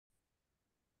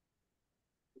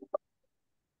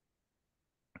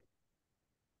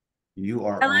You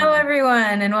are Hello, on.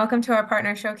 everyone, and welcome to our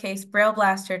partner showcase,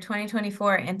 BrailleBlaster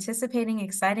 2024, anticipating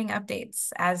exciting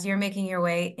updates. As you're making your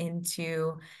way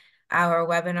into our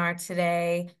webinar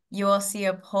today, you will see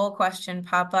a poll question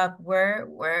pop up.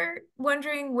 We're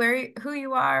wondering who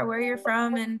you are, where you're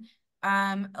from, and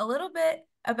a little bit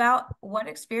about what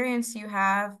experience you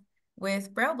have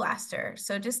with BrailleBlaster.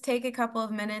 So just take a couple of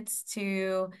minutes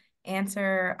to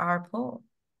answer our poll,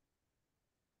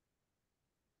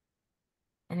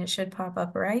 and it should pop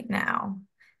up right now.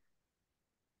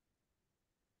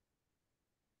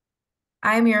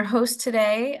 I'm your host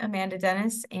today, Amanda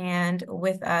Dennis, and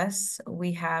with us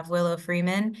we have Willow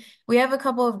Freeman. We have a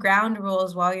couple of ground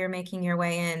rules while you're making your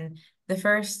way in. The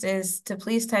first is to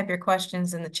please type your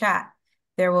questions in the chat.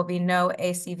 There will be no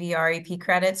ACV REP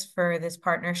credits for this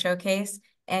partner showcase,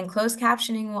 and closed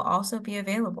captioning will also be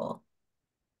available.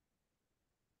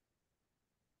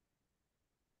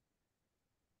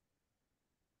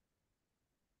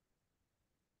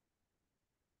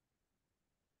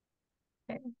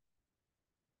 Okay.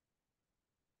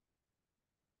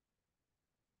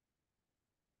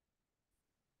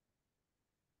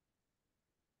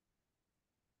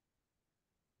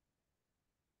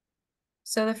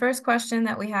 So the first question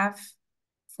that we have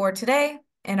for today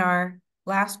in our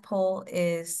last poll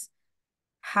is,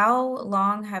 how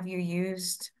long have you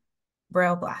used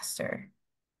BrailleBlaster?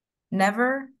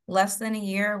 Never, less than a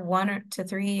year, 1 to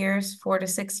 3 years, 4 to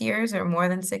 6 years, or more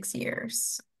than 6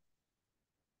 years.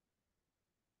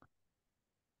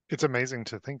 It's amazing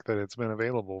to think that it's been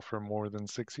available for more than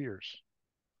 6 years.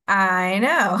 I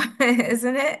know,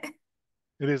 isn't it?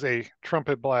 It is a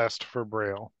trumpet blast for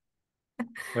Braille.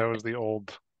 That was the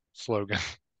old slogan.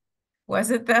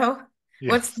 Was it though?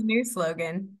 What's Yes. the new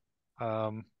slogan?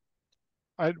 Um,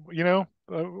 we're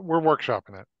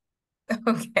workshopping it. I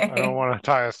don't Okay. want to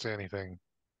tie us to anything.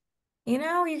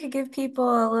 You could give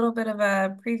people a little bit of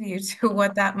a preview to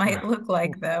what that might look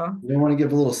like, though. You don't want to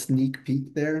give a little sneak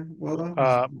peek there, Willow?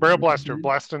 Braille Blaster,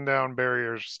 blasting down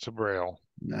barriers to Braille.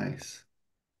 Nice.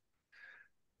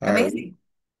 All right. Amazing.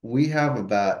 We have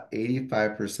about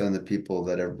 85% of the people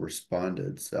that have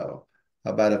responded. So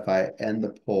how about if I end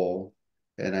the poll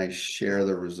and I share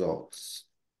the results?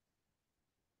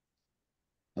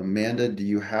 Amanda, do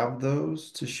you have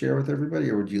those to share with everybody,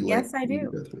 or would you like Yes, I me to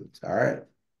do. go through this? All right.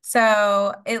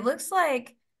 So it looks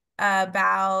like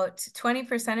about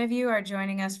 20% of you are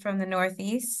joining us from the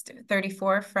Northeast,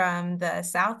 34 from the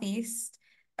Southeast,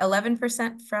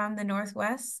 11% from the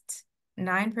Northwest,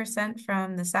 9%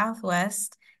 from the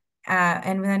Southwest,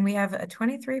 and then we have a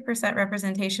 23%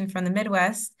 representation from the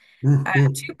Midwest,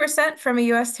 2% from a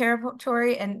U.S.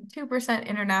 territory, and 2%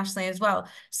 internationally as well.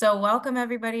 So welcome,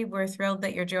 everybody. We're thrilled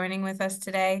that you're joining with us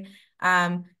today.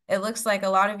 It looks like a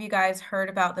lot of you guys heard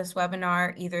about this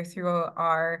webinar either through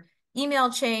our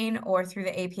email chain or through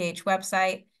the APH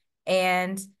website,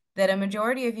 and that a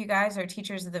majority of you guys are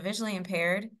teachers of the visually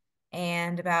impaired,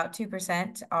 and about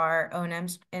 2% are O&M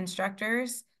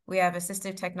instructors. We have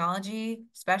assistive technology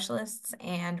specialists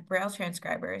and Braille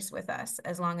transcribers with us,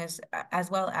 as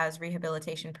well as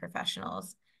rehabilitation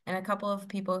professionals, and a couple of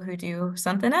people who do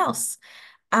something else.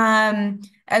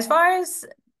 As far as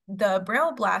the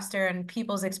BrailleBlaster and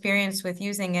people's experience with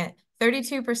using it,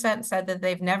 32% said that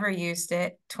they've never used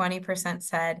it, 20%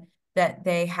 said that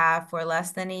they have for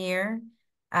less than a year,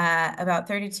 about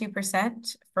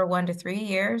 32% for 1 to 3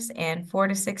 years, and 4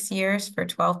 to 6 years for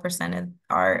 12% of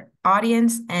our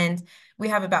audience, and we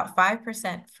have about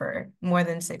 5% for more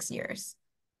than 6 years.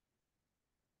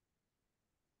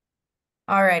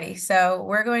 Alrighty, so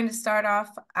we're going to start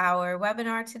off our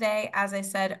webinar today. As I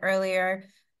said earlier,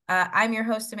 I'm your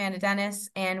host, Amanda Dennis,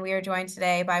 and we are joined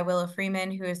today by Willow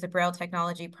Freeman, who is the Braille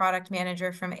Technology Product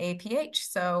Manager from APH.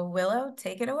 So Willow,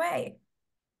 take it away.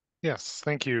 Yes,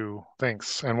 thank you.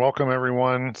 Thanks. And welcome,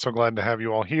 everyone. So glad to have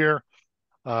you all here.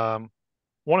 Want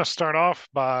to start off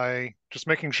by just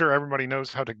making sure everybody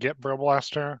knows how to get Braille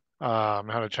Blaster, how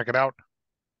to check it out.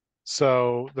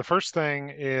 So the first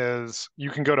thing is you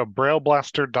can go to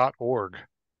brailleblaster.org.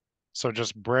 So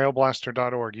just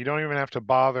brailleblaster.org. You don't even have to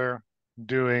bother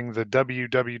doing the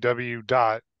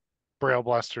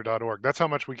www.brailleblaster.org. That's how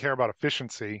much we care about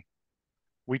efficiency.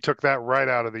 We took that right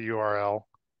out of the URL.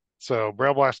 So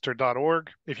brailleblaster.org.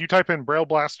 If you type in Braille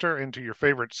Blaster into your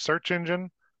favorite search engine,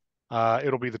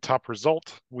 it'll be the top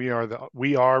result. We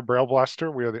are Braille Blaster.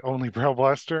 We are the only Braille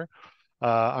Blaster.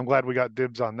 I'm glad we got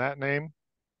dibs on that name.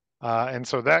 And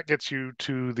so that gets you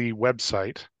to the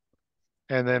website.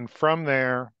 And then from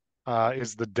there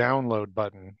is the download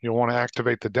button. You'll want to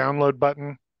activate the download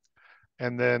button,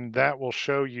 and then that will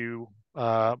show you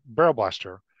Braille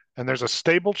Blaster. And there's a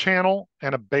stable channel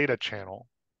and a beta channel.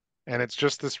 and it's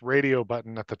just this radio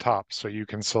button at the top. So you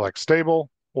can select stable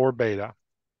or beta.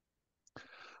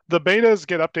 The betas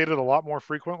get updated a lot more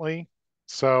frequently.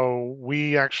 So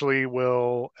we actually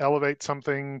will elevate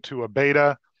something to a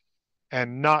beta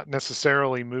and not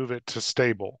necessarily move it to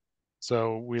stable.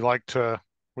 So we like to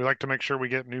make sure we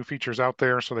get new features out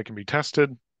there so they can be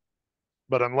tested.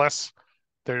 But unless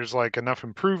there's like enough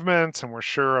improvements and we're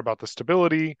sure about the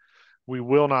stability, we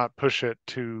will not push it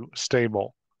to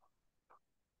stable.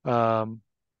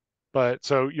 But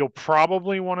so you'll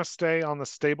probably want to stay on the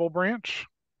stable branch,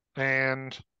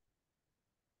 and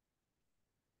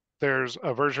there's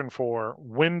a version for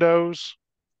Windows,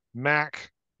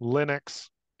 Mac, Linux,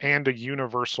 and a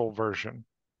universal version.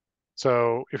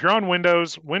 So if you're on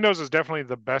Windows, Windows is definitely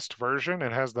the best version.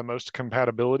 It has the most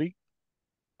compatibility.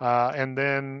 And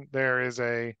then there is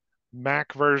a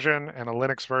Mac version and a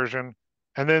Linux version.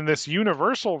 And then this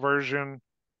universal version,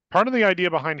 part of the idea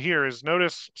behind here is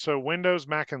notice, so Windows,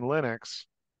 Mac, and Linux,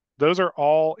 those are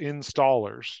all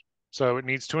installers. So it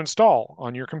needs to install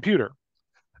on your computer.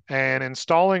 And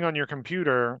installing on your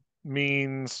computer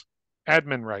means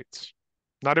admin rights.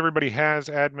 Not everybody has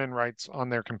admin rights on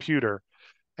their computer.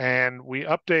 And we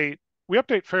update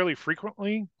fairly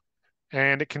frequently,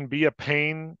 and it can be a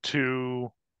pain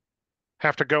to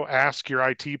have to go ask your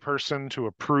IT person to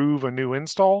approve a new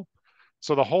install.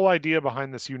 So the whole idea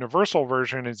behind this universal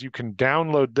version is you can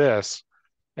download this,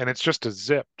 and it's just a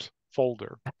zipped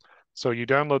folder. So you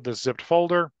download this zipped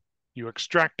folder, you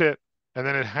extract it, and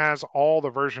then it has all the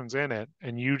versions in it,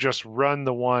 and you just run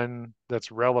the one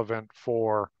that's relevant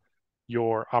for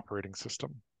your operating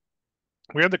system.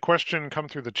 We had the question come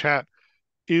through the chat,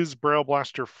 is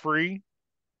BrailleBlaster free?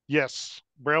 Yes,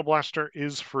 BrailleBlaster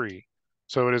is free.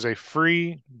 So it is a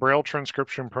free Braille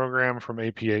transcription program from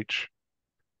APH,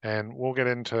 and we'll get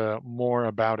into more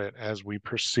about it as we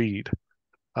proceed.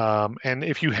 And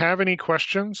if you have any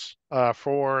questions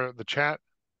for the chat,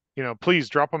 please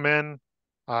drop them in.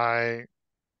 I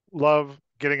love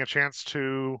getting a chance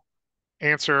to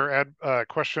answer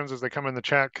questions as they come in the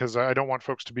chat because I don't want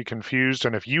folks to be confused.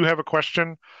 And if you have a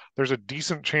question, there's a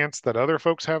decent chance that other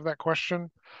folks have that question.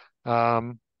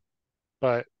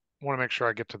 But want to make sure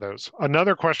I get to those.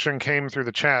 Another question came through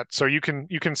the chat. So you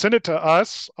can send it to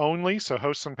us only, so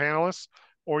hosts and panelists,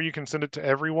 or you can send it to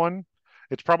everyone.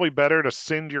 It's probably better to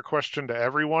send your question to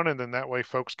everyone, and then that way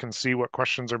folks can see what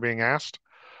questions are being asked.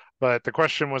 But the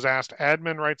question was asked,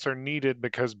 admin rights are needed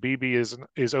because BB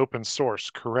is open source,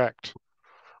 correct?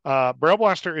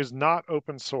 BrailleBlaster is not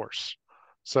open source.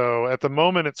 So at the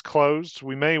moment it's closed.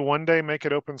 We may one day make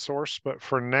it open source, but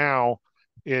for now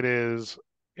it is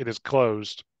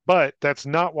closed. But that's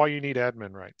not why you need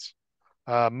admin rights.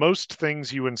 Most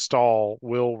things you install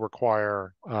will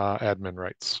require admin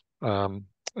rights.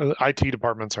 IT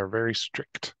departments are very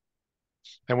strict.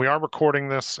 And we are recording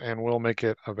this and we'll make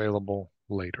it available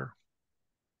later.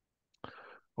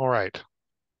 All right.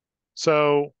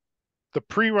 So the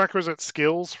prerequisite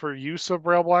skills for use of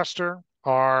BrailleBlaster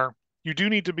are you do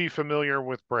need to be familiar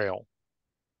with Braille.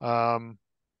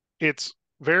 It's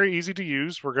very easy to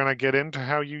use. We're going to get into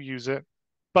how you use it,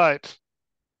 but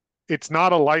it's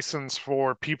not a license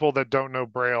for people that don't know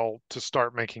Braille to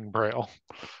start making Braille.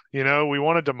 We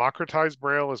want to democratize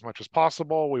Braille as much as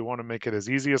possible. We want to make it as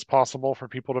easy as possible for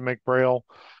people to make Braille,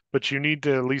 but you need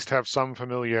to at least have some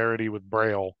familiarity with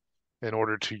Braille in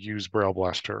order to use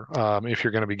BrailleBlaster if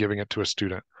you're going to be giving it to a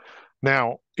student.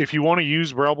 Now, if you want to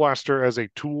use BrailleBlaster as a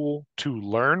tool to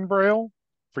learn Braille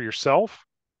for yourself,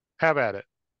 have at it.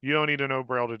 You don't need to know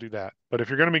Braille to do that. But if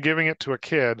you're going to be giving it to a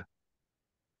kid,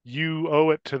 you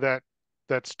owe it to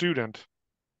that student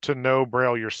to know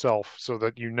Braille yourself so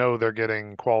that they're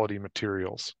getting quality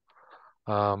materials.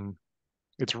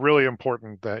 It's really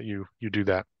important that you do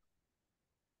that.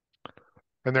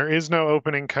 And there is no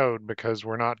opening code because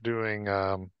we're not doing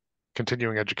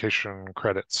continuing education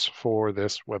credits for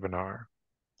this webinar.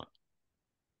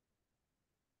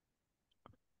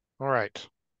 All right.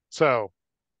 So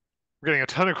we're getting a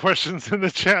ton of questions in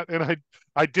the chat, and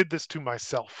I did this to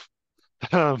myself.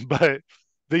 But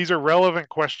these are relevant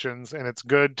questions, and it's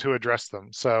good to address them.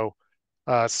 So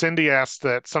Cindy asked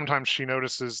that sometimes she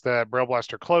notices that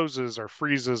BrailleBlaster closes or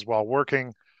freezes while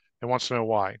working and wants to know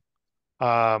why.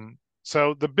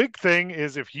 So the big thing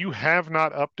is if you have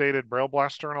not updated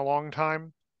BrailleBlaster in a long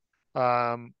time,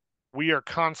 we are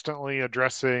constantly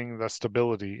addressing the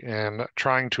stability and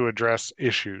trying to address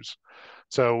issues.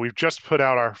 So we've just put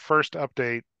out our first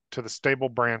update to the stable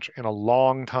branch in a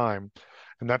long time.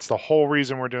 And that's the whole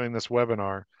reason we're doing this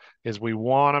webinar is we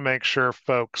want to make sure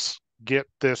folks get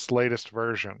this latest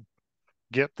version.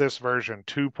 Get this version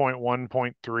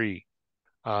 2.1.3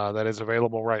 that is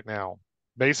available right now.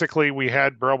 Basically, we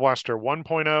had BrailleBlaster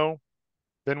 1.0,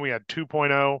 then we had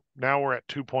 2.0, now we're at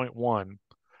 2.1.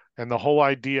 And the whole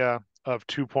idea of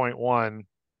 2.1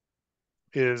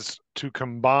 is to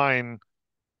combine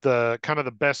the kind of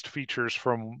the best features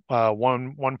from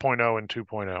 1.0 and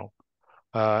 2.0.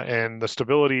 And the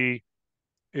stability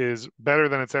is better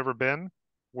than it's ever been.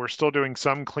 We're still doing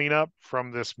some cleanup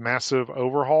from this massive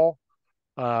overhaul,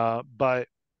 but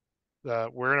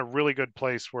we're in a really good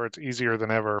place where it's easier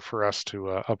than ever for us to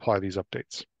apply these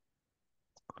updates.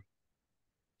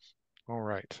 All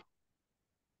right.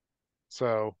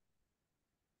 So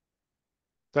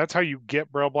that's how you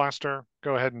get BrailleBlaster.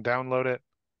 Go ahead and download it.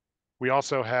 We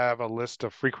also have a list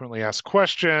of frequently asked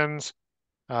questions,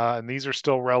 and these are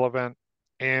still relevant.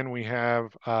 And we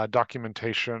have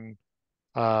documentation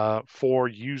for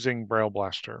using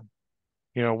BrailleBlaster.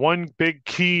 You know, one big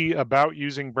key about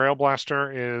using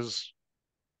BrailleBlaster is,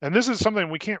 and this is something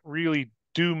we can't really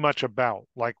do much about.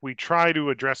 Like, we try to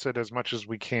address it as much as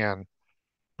we can,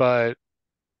 but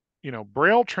you know,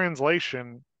 Braille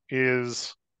translation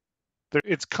is,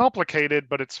 it's complicated,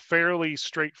 but it's fairly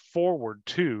straightforward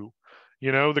too.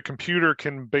 You know, the computer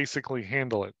can basically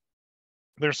handle it.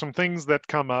 There's some things that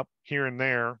come up here and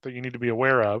there that you need to be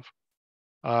aware of,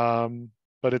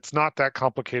 but it's not that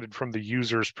complicated from the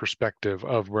user's perspective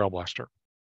of BrailleBlaster.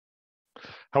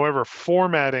 However,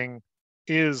 formatting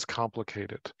is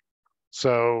complicated.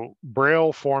 So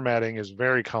Braille formatting is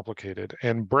very complicated,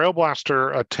 and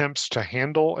BrailleBlaster attempts to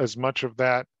handle as much of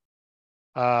that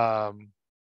as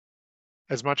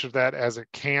it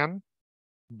can,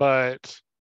 but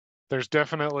there's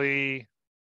definitely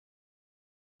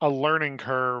a learning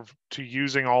curve to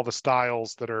using all the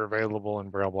styles that are available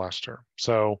in BrailleBlaster.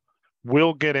 So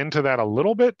we'll get into that a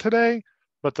little bit today,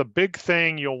 but the big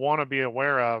thing you'll want to be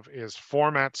aware of is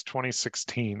Formats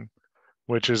 2016,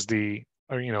 which is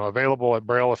available at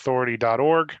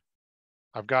brailleauthority.org.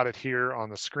 I've got it here on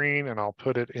the screen and I'll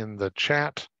put it in the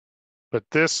chat. But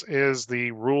this is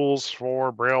the rules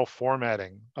for Braille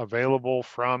formatting available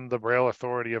from the Braille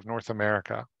Authority of North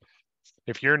America.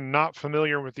 If you're not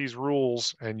familiar with these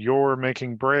rules and you're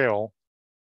making Braille,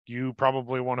 you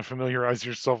probably want to familiarize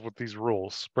yourself with these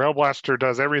rules. BrailleBlaster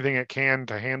does everything it can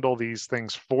to handle these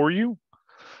things for you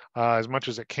as much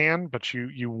as it can, but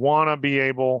you want to be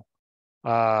able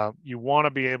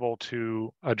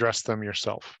to address them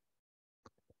yourself.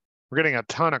 We're getting a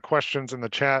ton of questions in the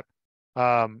chat.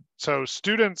 So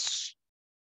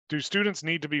do students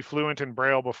need to be fluent in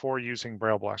Braille before using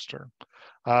BrailleBlaster?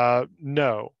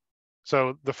 No.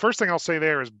 So the first thing I'll say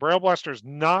there is BrailleBlaster is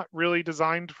not really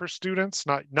designed for students,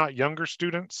 not younger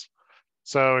students.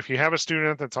 So if you have a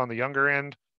student that's on the younger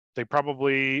end, they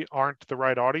probably aren't the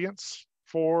right audience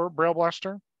for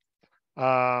BrailleBlaster.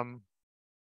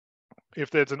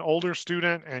 If it's an older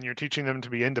student and you're teaching them to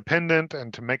be independent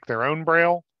and to make their own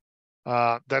Braille,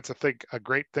 that's a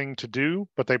great thing to do,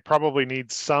 but they probably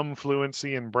need some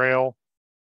fluency in Braille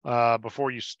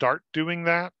before you start doing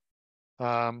that.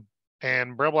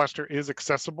 And BrailleBlaster is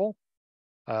accessible,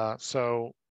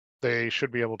 so they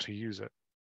should be able to use it.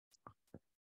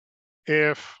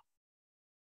 If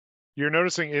you're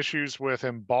noticing issues with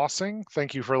embossing,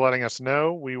 thank you for letting us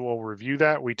know. We will review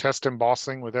that. We test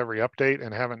embossing with every update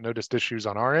and haven't noticed issues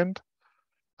on our end,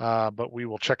 but we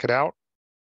will check it out.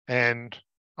 And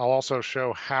I'll also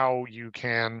show how you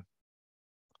can.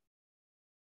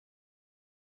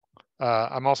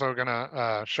 I'm also going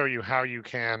to show you how you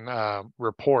can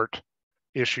report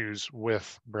issues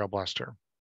with BrailleBlaster.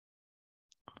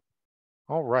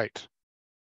 All right.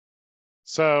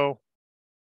 So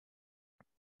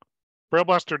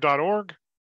BrailleBlaster.org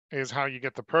is how you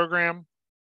get the program.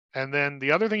 And then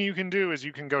the other thing you can do is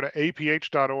you can go to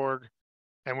aph.org,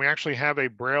 and we actually have a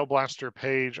BrailleBlaster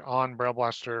page on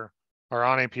BrailleBlaster or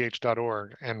on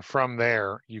aph.org. And from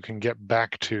there, you can get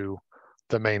back to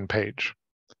the main page.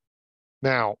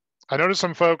 Now, I noticed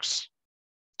some folks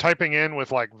typing in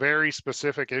with like very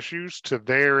specific issues to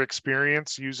their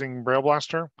experience using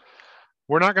BrailleBlaster.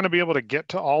 We're not going to be able to get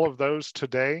to all of those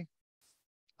today.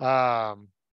 And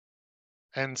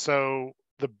so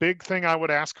the big thing I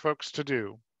would ask folks to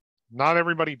do, not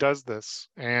everybody does this,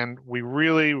 and we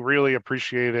really, really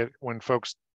appreciate it when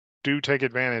folks do take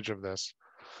advantage of this,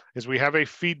 is we have a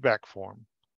feedback form.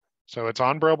 So it's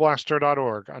on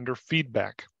brailleblaster.org under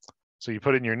feedback. So you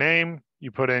put in your name, you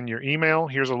put in your email.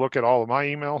 Here's a look at all of my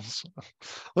emails.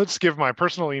 Let's give my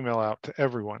personal email out to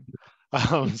everyone.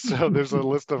 So there's a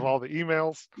list of all the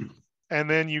emails, and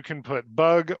then you can put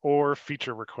bug or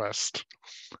feature request.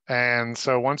 And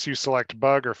so once you select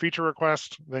bug or feature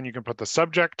request, then you can put the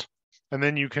subject, and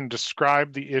then you can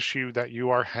describe the issue that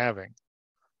you are having.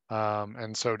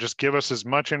 And so just give us as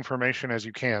much information as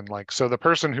you can. Like, so the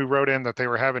person who wrote in that they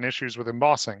were having issues with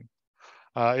embossing,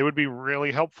 it would be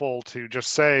really helpful to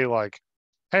just say like,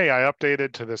 hey, I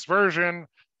updated to this version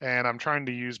and I'm trying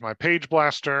to use my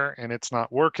BrailleBlaster and it's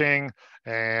not working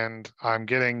and I'm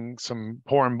getting some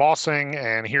poor embossing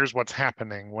and here's what's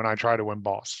happening when I try to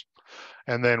emboss.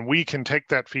 And then we can take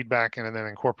that feedback and then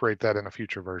incorporate that in a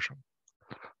future version.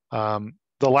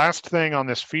 The last thing on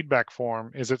this feedback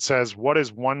form is it says, what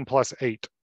is 1 plus 8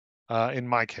 in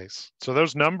my case? So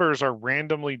those numbers are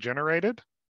randomly generated.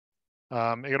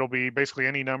 It'll be basically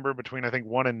any number between, I think,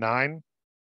 1 and 9.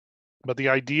 But the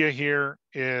idea here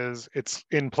is it's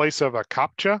in place of a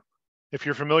CAPTCHA. If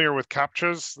you're familiar with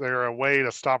CAPTCHAs, they're a way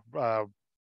to stop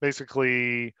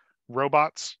basically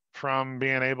robots from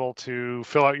being able to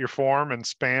fill out your form and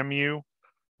spam you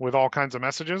with all kinds of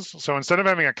messages. So instead of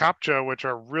having a CAPTCHA, which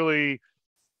are really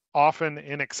often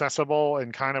inaccessible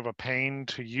and kind of a pain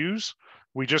to use,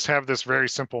 we just have this very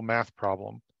simple math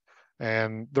problem.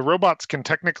 And the robots can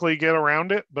technically get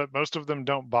around it, but most of them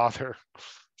don't bother.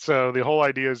 So the whole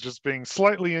idea is just being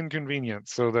slightly inconvenient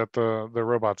so that the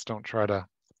robots don't try to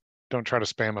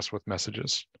spam us with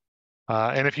messages.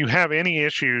 And if you have any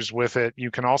issues with it, you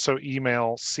can also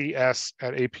email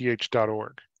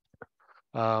cs@aph.org.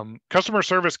 Customer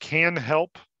service can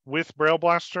help with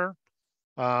BrailleBlaster.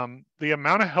 The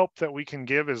amount of help that we can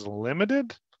give is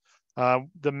limited.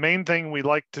 The main thing we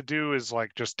like to do is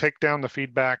like just take down the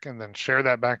feedback and then share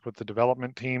that back with the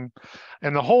development team.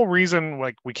 And the whole reason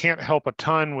like we can't help a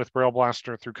ton with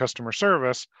BrailleBlaster through customer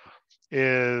service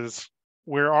is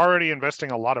we're already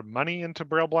investing a lot of money into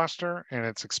BrailleBlaster and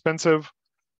it's expensive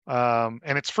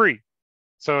and it's free.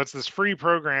 So it's this free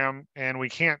program and we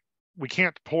can't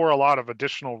pour a lot of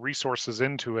additional resources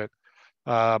into it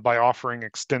by offering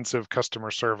extensive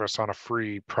customer service on a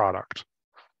free product.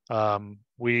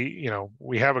 We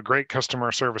have a great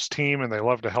customer service team and they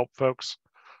love to help folks,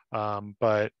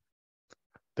 but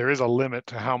there is a limit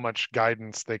to how much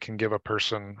guidance they can give a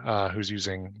person who's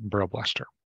using BrailleBlaster.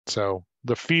 So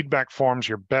the feedback form's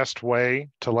your best way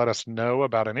to let us know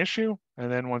about an issue.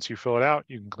 And then once you fill it out,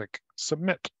 you can click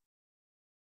submit.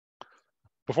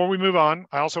 Before we move on,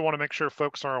 I also want to make sure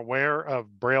folks are aware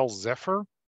of Braille Zephyr.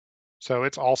 So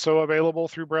it's also available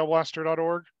through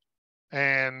brailleblaster.org.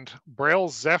 And Braille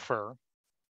Zephyr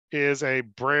is a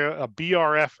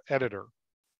BRF editor.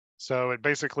 So it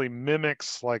basically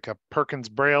mimics like a Perkins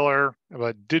Brailler,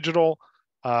 but digital.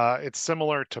 It's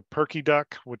similar to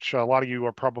PerkyDuck, which a lot of you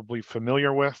are probably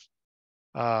familiar with.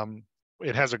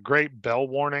 It has a great bell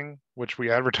warning, which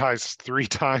we advertised 3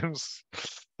 times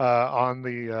on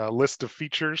the list of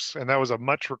features. And that was a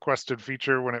much requested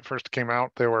feature when it first came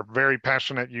out. There were very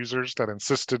passionate users that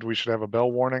insisted we should have a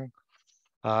bell warning.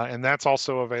 And that's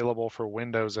also available for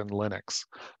Windows and Linux.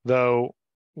 Though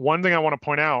one thing I want to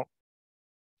point out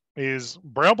is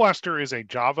BrailleBlaster is a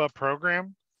Java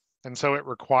program, and so it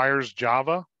requires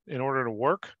Java in order to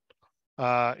work.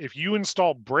 If you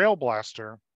install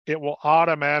BrailleBlaster, it will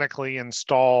automatically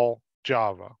install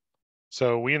Java.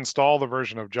 So we install the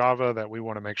version of Java that we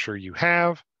want to make sure you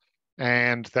have,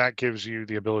 and that gives you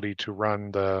the ability to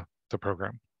run the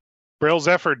program. Braille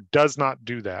Zephyr does not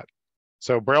do that.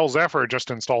 So Braille Zephyr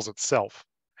just installs itself.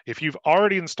 If you've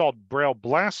already installed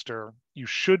BrailleBlaster, you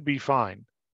should be fine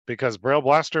because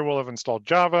BrailleBlaster will have installed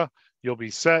Java. You'll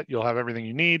be set. You'll have everything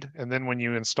you need. And then when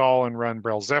you install and run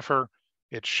Braille Zephyr,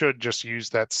 it should just use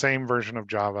that same version of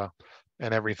Java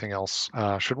and everything else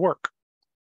should work.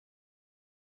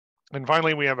 And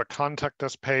finally, we have a contact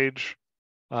us page.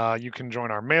 You can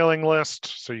join our mailing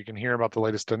list so you can hear about the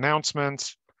latest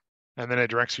announcements. And then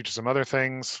it directs you to some other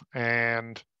things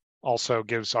and also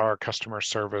gives our customer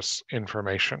service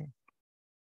information.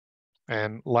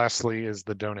 And lastly is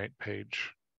the donate page.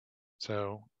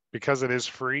 So because it is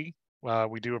free,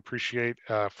 we do appreciate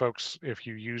folks, if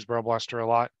you use BrailleBlaster a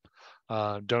lot,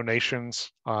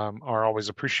 donations are always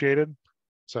appreciated.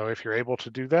 So if you're able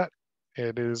to do that,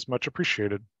 it is much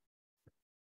appreciated.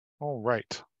 All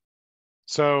right.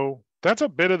 So that's a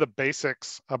bit of the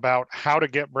basics about how to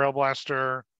get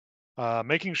BrailleBlaster,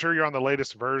 making sure you're on the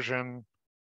latest version,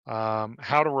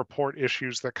 how to report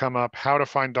issues that come up, how to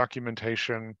find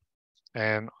documentation,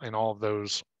 and all of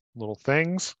those little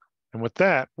things. And with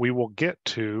that, we will get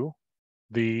to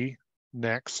the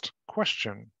next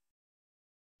question.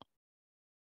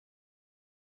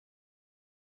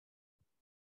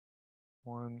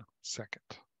 One second.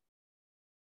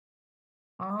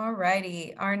 All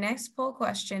righty. Our next poll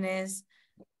question is,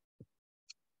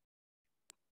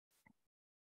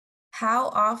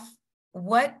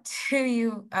 what do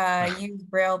you use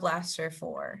BrailleBlaster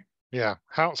for? Yeah.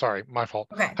 Sorry, my fault.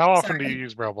 Okay, How often do you sorry.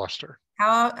 use BrailleBlaster?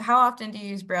 How often do you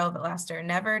use BrailleBlaster?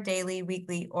 Never, daily,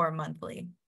 weekly, or monthly?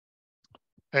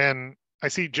 And I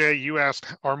see, Jay, you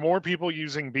asked, are more people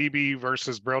using BB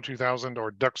versus Braille 2000 or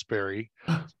Duxbury?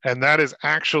 And that is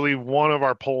actually one of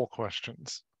our poll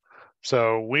questions.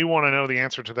 So we want to know the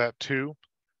answer to that too.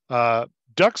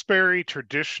 Duxbury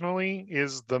traditionally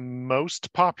is the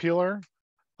most popular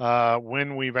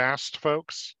when we've asked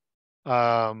folks.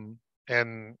 Um,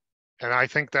 and I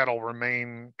think that'll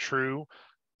remain true.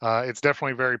 It's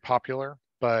definitely very popular,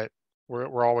 but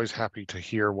we're always happy to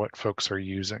hear what folks are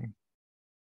using.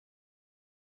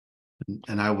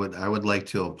 And I would like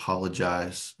to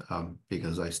apologize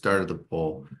because I started the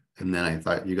poll and then I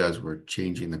thought you guys were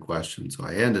changing the question. So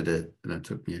I ended it and it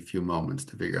took me a few moments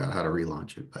to figure out how to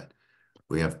relaunch it, but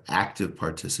we have active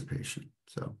participation.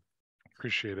 So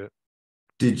Appreciate it.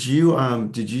 did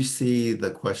you see the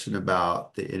question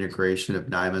about the integration of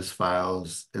NIMAS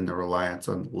files and the reliance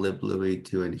on LibLouis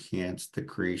to enhance the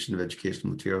creation of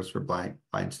educational materials for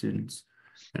blind students?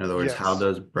 In other words, how Yes.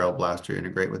 does BrailleBlaster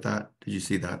integrate with that? Did you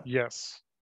see that? Yes.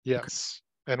 Okay. Yes.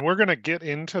 And we're going to get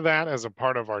into that as a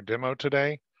part of our demo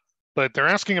today. But they're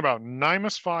asking about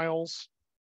NIMAS files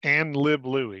and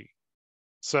LibLouis.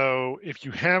 So if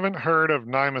you haven't heard of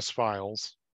NIMAS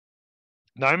files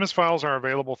are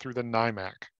available through the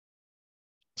NIMAC.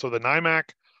 So the NIMAC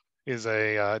is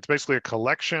it's basically a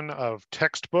collection of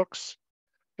textbooks,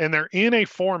 and they're in a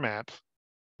format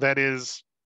that is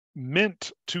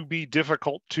meant to be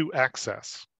difficult to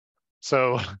access.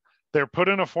 So they're put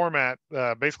in a format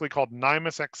basically called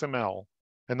NIMAS XML.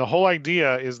 And the whole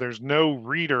idea is there's no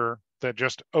reader that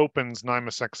just opens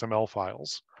NIMAS XML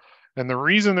files. And the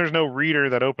reason there's no reader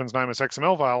that opens NIMAS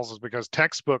XML files is because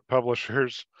textbook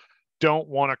publishers don't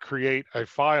want to create a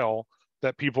file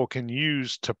that people can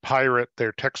use to pirate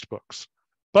their textbooks.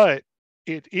 But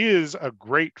it is a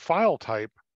great file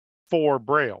type for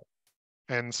Braille.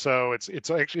 And so it's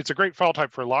a great file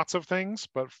type for lots of things,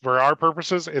 but for our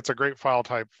purposes, it's a great file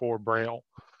type for Braille.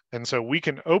 And so we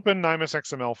can open NIMAS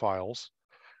XML files.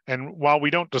 And while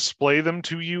we don't display them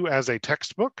to you as a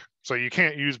textbook, so you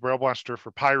can't use BrailleBlaster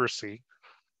for piracy,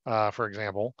 for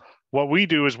example, what we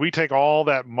do is we take all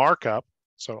that markup,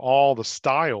 so all the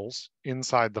styles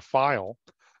inside the file,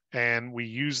 and we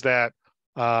use that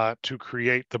to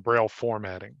create the Braille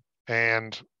formatting.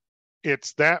 And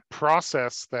it's that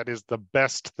process that is the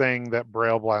best thing that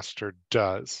BrailleBlaster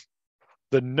does.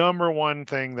 The number one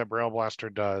thing that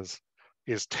BrailleBlaster does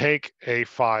is take a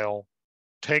file,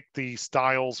 take the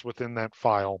styles within that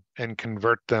file, and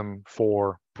convert them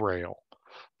for Braille.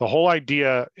 The whole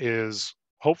idea is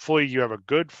hopefully you have a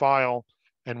good file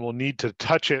and will need to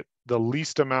touch it the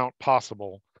least amount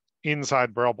possible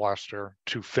inside BrailleBlaster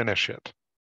to finish it.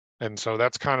 And so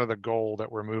that's kind of the goal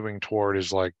that we're moving toward,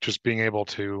 is like just being able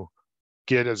to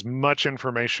get as much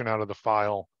information out of the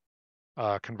file,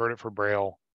 convert it for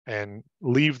Braille, and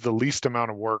leave the least amount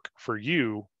of work for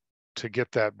you to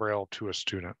get that Braille to a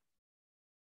student.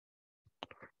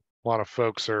 A lot of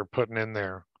folks are putting in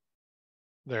their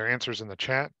answers in the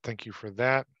chat. Thank you for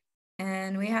that.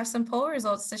 And we have some poll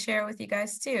results to share with you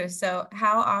guys too. So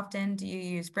how often do you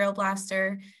use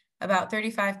BrailleBlaster? About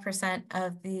 35%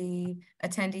 of the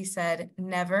attendees said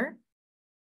never.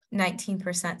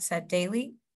 19% said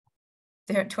daily.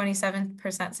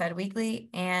 27% said weekly,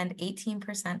 and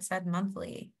 18% said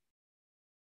monthly.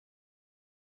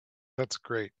 That's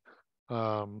great.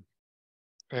 And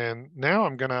now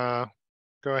I'm gonna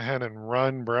go ahead and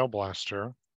run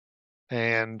BrailleBlaster.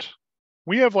 And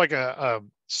we have like a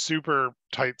super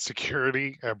tight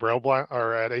security at BrailleBlaster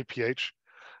or at APH.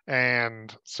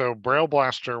 And so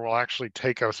BrailleBlaster will actually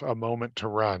take us a moment to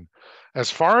run. As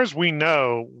far as we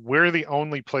know, we're the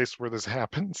only place where this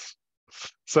happens.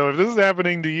 So if this is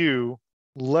happening to you,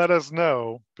 let us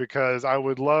know, because I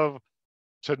would love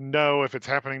to know if it's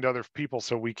happening to other people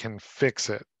so we can fix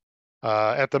it.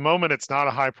 At the moment, it's not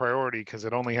a high priority because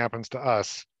it only happens to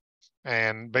us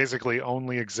and basically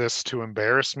only exists to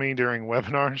embarrass me during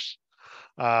webinars.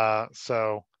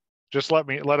 So just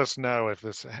let us know if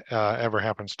this ever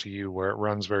happens to you where it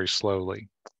runs very slowly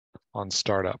on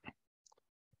startup.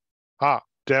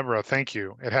 Deborah, thank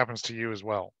you. It happens to you as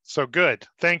well. So good.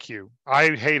 Thank you.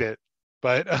 I hate it,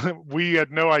 but we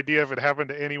had no idea if it happened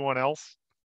to anyone else.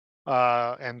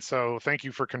 And so thank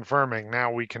you for confirming.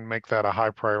 Now we can make that a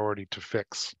high priority to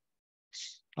fix.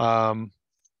 All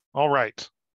right.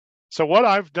 So what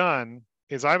I've done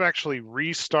is I've actually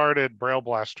restarted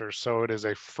BrailleBlaster, so it's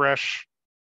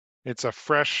a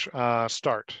fresh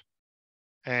start.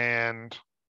 And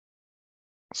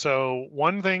So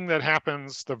one thing that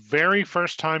happens the very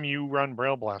first time you run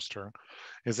BrailleBlaster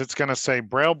is it's going to say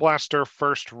BrailleBlaster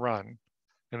first run,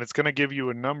 and it's going to give you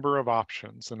a number of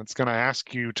options, and it's going to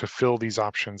ask you to fill these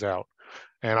options out.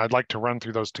 And I'd like to run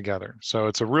through those together. So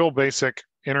it's a real basic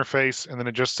interface, and then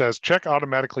it just says check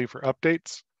automatically for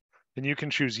updates, and you can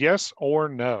choose yes or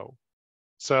no.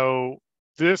 So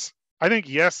this, I think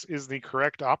yes is the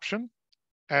correct option.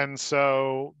 And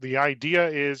so the idea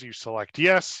is you select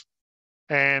yes,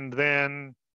 and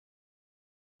then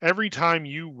every time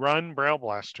you run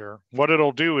BrailleBlaster, what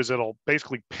it'll do is it'll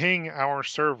basically ping our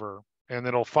server, and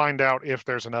it'll find out if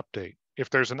there's an update. If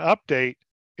there's an update,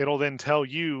 it'll then tell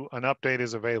you an update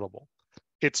is available.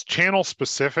 It's channel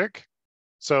specific.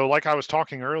 So like I was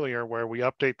talking earlier, where we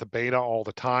update the beta all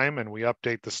the time and we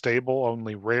update the stable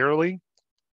only rarely.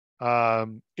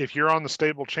 If you're on the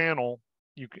stable channel,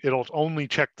 it'll only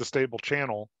check the stable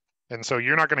channel. And so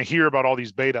you're not going to hear about all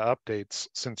these beta updates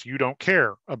since you don't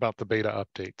care about the beta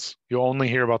updates. You'll only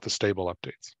hear about the stable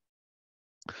updates.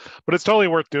 But it's totally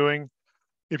worth doing.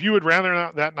 If you would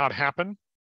rather that not happen,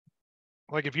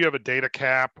 like if you have a data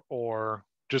cap or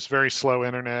just very slow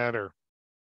internet or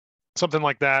something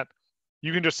like that,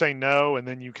 you can just say no, and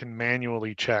then you can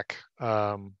manually check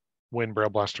when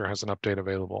BrailleBlaster has an update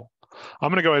available. I'm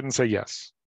going to go ahead and say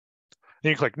yes. Then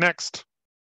you click next,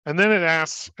 and then it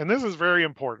asks, and this is very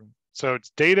important. So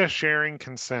it's data sharing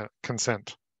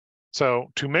consent.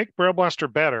 So to make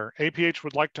BrailleBlaster better, APH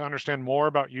would like to understand more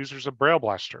about users of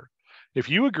BrailleBlaster. If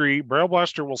you agree,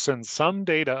 BrailleBlaster will send some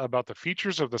data about the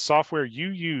features of the software you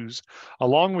use,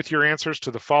 along with your answers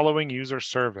to the following user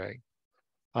survey.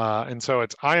 And so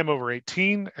it's, I am over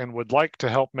 18 and would like to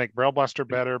help make BrailleBlaster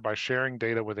better by sharing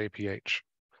data with APH.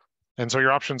 And so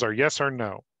your options are yes or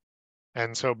no.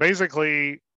 And so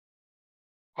basically,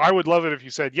 I would love it if you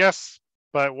said yes,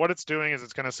 but what it's doing is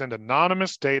it's going to send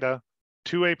anonymous data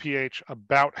to APH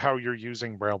about how you're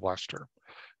using BrailleBlaster.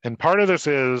 And part of this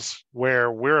is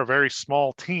where we're a very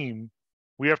small team,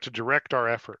 we have to direct our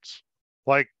efforts.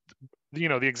 Like, you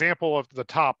know, the example of the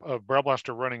top of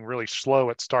BrailleBlaster running really slow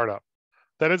at startup.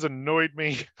 That has annoyed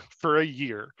me for a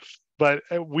year, but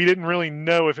we didn't really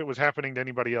know if it was happening to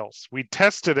anybody else. We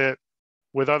tested it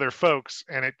with other folks,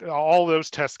 and all those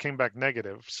tests came back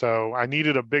negative. So I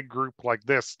needed a big group like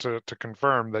this to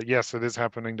confirm that yes, it is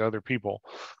happening to other people.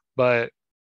 But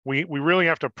we really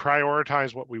have to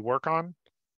prioritize what we work on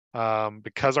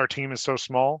because our team is so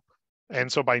small.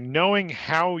 And so by knowing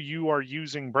how you are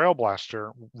using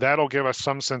BrailleBlaster, that'll give us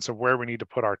some sense of where we need to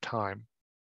put our time.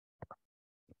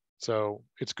 So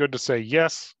it's good to say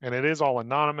yes, and it is all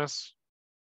anonymous.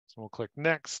 So we'll click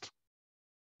next.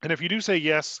 And if you do say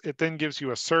yes, it then gives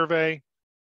you a survey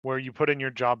where you put in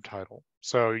your job title.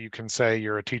 So you can say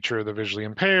you're a teacher of the visually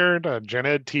impaired, a gen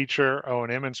ed teacher,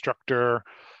 O&M instructor,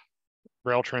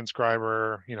 Braille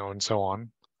transcriber, you know, and so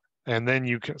on. And then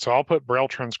you can, so I'll put Braille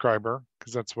transcriber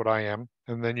because that's what I am.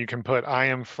 And then you can put I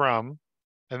am from,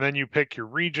 and then you pick your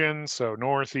region. So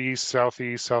Northeast,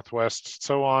 Southeast, Southwest,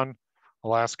 so on,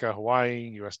 Alaska,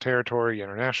 Hawaii, US territory,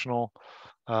 international.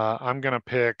 I'm going to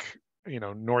pick, you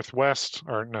know, Northwest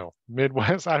or no,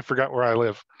 Midwest. I forgot where I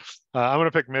live. I'm going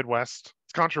to pick Midwest.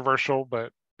 It's controversial,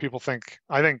 but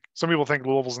I think some people think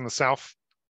Louisville's in the South.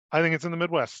 I think it's in the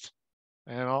Midwest,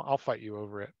 and I'll fight you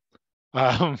over it.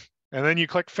 And then you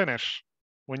click finish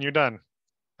when you're done,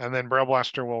 and then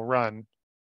BrailleBlaster will run.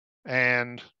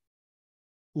 And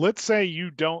let's say you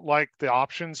don't like the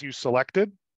options you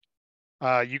selected.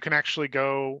 You can actually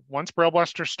go, once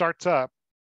BrailleBlaster starts up,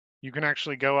 you can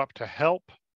actually go up to help,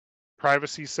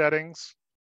 privacy settings,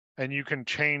 and you can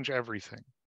change everything.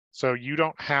 So you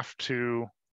don't have to,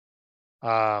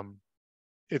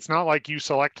 it's not like you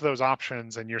select those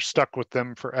options and you're stuck with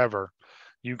them forever.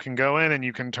 You can go in and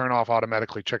you can turn off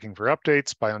automatically checking for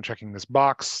updates by unchecking this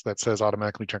box that says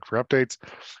automatically check for updates,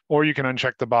 or you can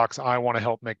uncheck the box, I want to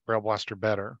help make BrailleBlaster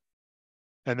better.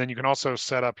 And then you can also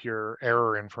set up your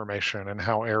error information and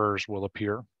how errors will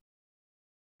appear.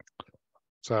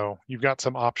 So you've got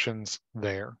some options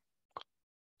there.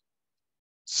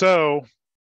 So,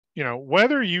 you know,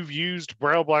 whether you've used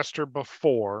BrailleBlaster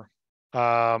before,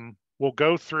 we'll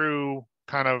go through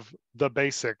kind of the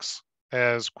basics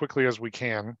as quickly as we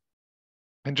can.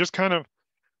 And just kind of,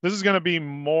 this is going to be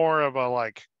more of a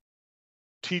like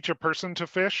teach a person to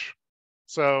fish.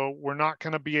 So we're not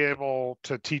going to be able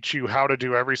to teach you how to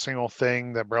do every single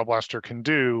thing that BrailleBlaster can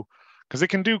do, because it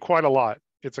can do quite a lot.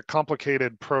 It's a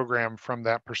complicated program from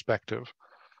that perspective.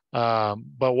 But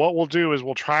what we'll do is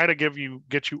we'll try to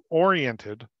get you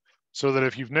oriented so that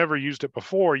if you've never used it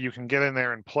before, you can get in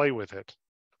there and play with it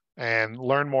and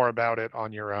learn more about it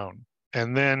on your own.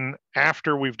 And then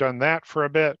after we've done that for a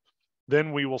bit,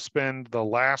 Then we will spend the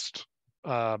last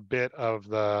bit of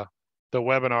the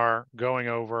webinar going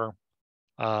over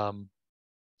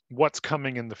what's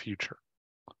coming in the future.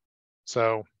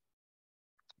 So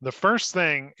the first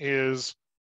thing is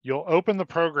you'll open the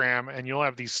program and you'll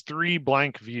have these 3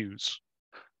 blank views.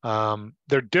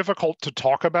 They're difficult to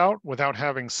talk about without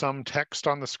having some text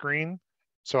on the screen.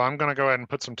 So I'm going to go ahead and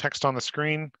put some text on the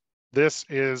screen. This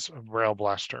is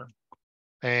BrailleBlaster.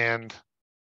 And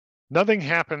nothing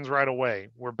happens right away.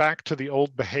 We're back to the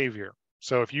old behavior.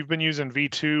 So if you've been using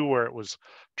V2 where it was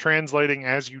translating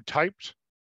as you typed,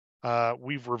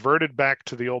 we've reverted back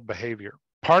to the old behavior.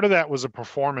 Part of that was a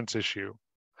performance issue.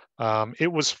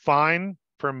 It was fine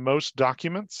for most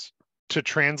documents to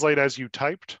translate as you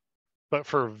typed, but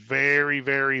for very,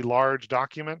 very large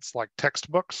documents like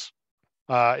textbooks,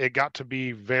 it got to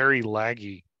be very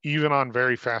laggy, even on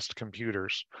very fast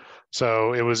computers.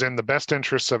 So it was in the best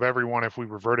interests of everyone if we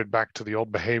reverted back to the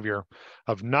old behavior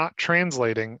of not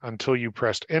translating until you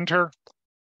pressed enter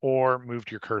or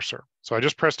moved your cursor. So I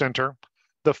just pressed enter.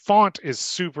 The font is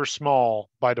super small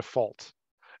by default,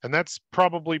 and that's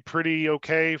probably pretty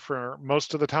okay for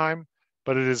most of the time,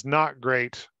 but it is not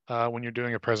great when you're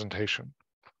doing a presentation.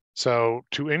 So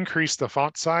to increase the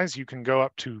font size, you can go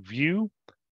up to View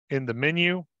in the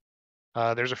menu.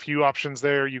 There's a few options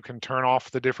there. You can turn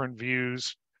off the different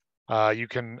views. You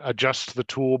can adjust the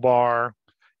toolbar.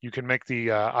 You can make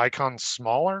the icons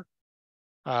smaller.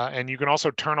 And you can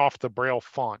also turn off the Braille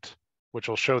font, which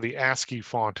will show the ASCII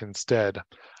font instead.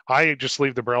 I just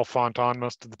leave the Braille font on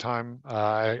most of the time.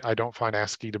 I don't find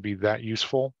ASCII to be that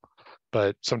useful,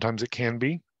 but sometimes it can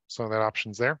be. So that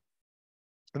option's there.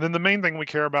 And then the main thing we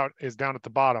care about is down at the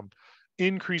bottom,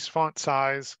 increase font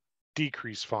size,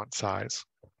 decrease font size.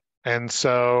 And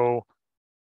so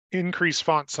increase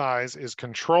font size is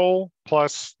Control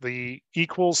plus the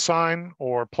equals sign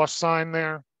or plus sign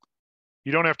there.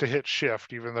 You don't have to hit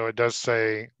Shift, even though it does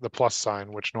say the plus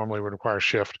sign, which normally would require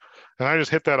Shift. And I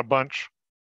just hit that a bunch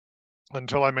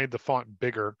until I made the font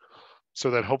bigger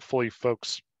so that hopefully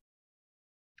folks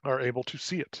are able to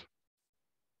see it.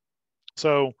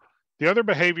 So the other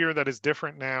behavior that is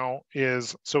different now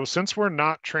is, so since we're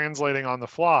not translating on the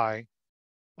fly,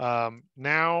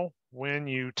 now when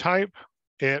you type,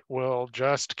 it will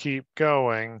just keep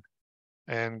going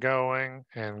and going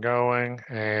and going,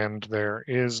 and there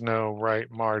is no right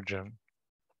margin.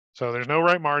 So there's no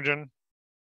right margin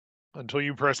until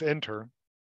you press enter.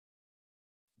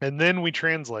 And then we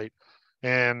translate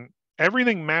and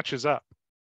everything matches up.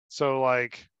 So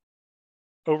like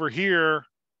over here,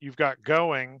 you've got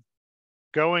going.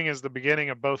 Going is the beginning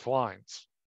of both lines.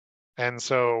 And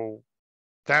so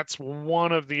that's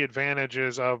one of the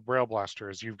advantages of BrailleBlaster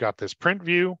is you've got this print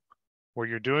view where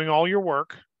you're doing all your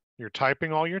work, you're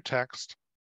typing all your text.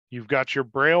 You've got your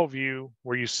Braille view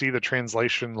where you see the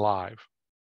translation live.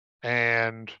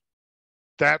 And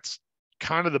that's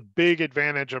kind of the big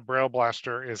advantage of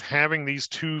BrailleBlaster is having these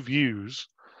 2 views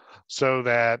so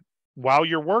that while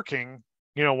you're working,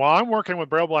 while I'm working with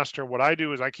BrailleBlaster, what I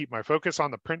do is I keep my focus on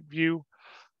the print view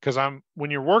because when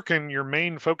you're working, your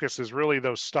main focus is really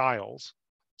those styles.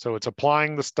 So it's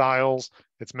applying the styles,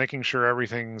 it's making sure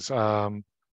everything's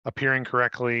appearing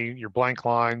correctly, your blank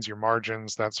lines, your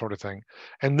margins, that sort of thing.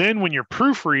 And then when you're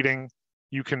proofreading,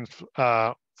 you can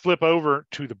flip over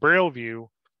to the Braille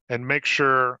view and make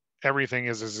sure everything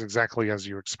is exactly as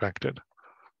you expected.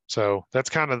 So that's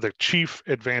kind of the chief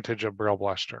advantage of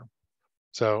BrailleBlaster.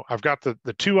 So I've got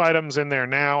the 2 items in there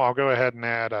now. I'll go ahead and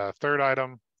add a 3rd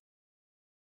item.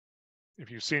 If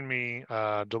you've seen me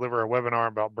deliver a webinar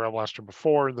about BrailleBlaster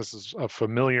before, this is a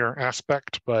familiar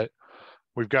aspect, but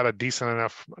we've got a decent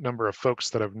enough number of folks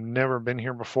that have never been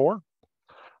here before.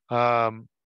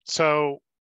 So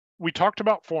we talked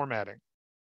about formatting.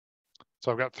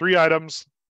 So I've got 3 items.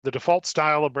 The default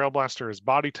style of BrailleBlaster is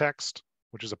body text,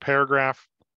 which is a paragraph.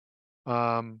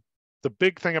 The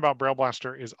big thing about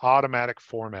BrailleBlaster is automatic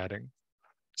formatting.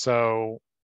 So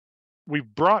we've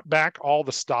brought back all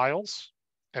the styles.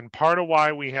 And part of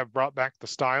why we have brought back the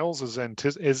styles is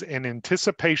in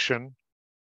anticipation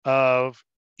of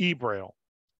eBraille.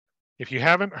 If you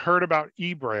haven't heard about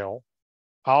eBraille,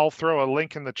 I'll throw a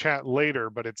link in the chat later,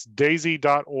 but it's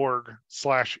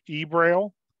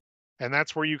daisy.org/eBraille, and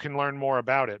that's where you can learn more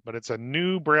about it. But it's a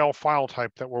new Braille file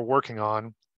type that we're working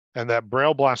on and that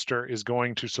BrailleBlaster is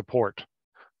going to support.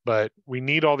 But we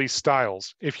need all these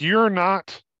styles. If you're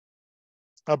not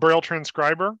a Braille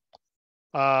transcriber,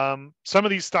 some of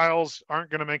these styles aren't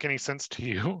going to make any sense to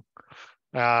you.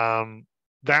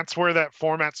 That's where that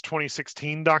Formats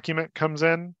 2016 document comes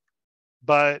in.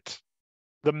 But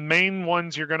the main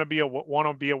ones you're going to want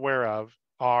to be aware of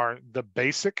are the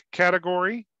basic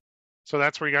category, So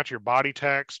that's where you got your body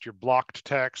text, your blocked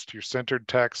text, your centered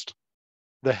text.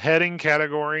 The heading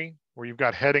category, where you've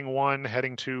got heading 1,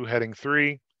 heading 2, heading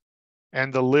 3,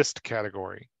 and the list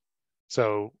category.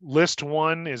 So list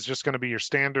 1 is just going to be your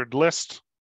standard list.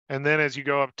 And then as you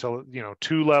go up to,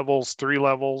 2 levels, 3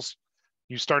 levels,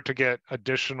 you start to get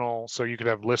additional. So you could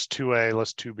have list 2A,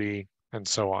 list 2B, and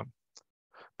so on.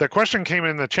 The question came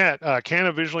in the chat, can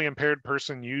a visually impaired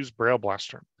person use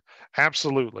BrailleBlaster?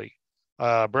 Absolutely.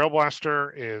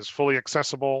 BrailleBlaster is fully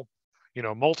accessible.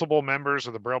 Multiple members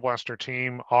of the BrailleBlaster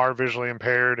team are visually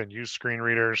impaired and use screen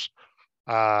readers.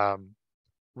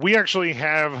 We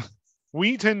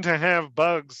tend to have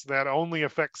bugs that only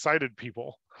affect sighted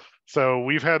people. So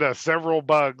we've had several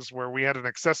bugs where we had an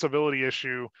accessibility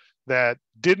issue that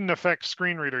didn't affect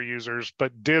screen reader users,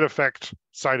 but did affect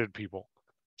sighted people.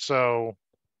 So,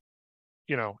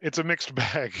 it's a mixed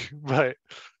bag, but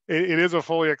it is a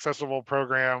fully accessible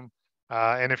program.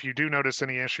 And if you do notice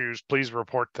any issues, please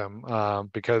report them,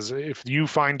 because if you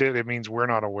find it, it means we're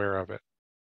not aware of it.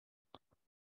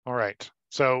 All right.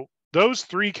 So those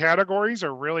 3 categories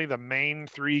are really the main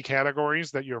 3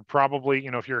 categories that you're probably,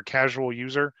 if you're a casual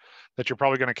user, that you're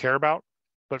probably going to care about.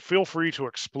 But feel free to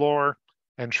explore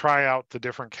and try out the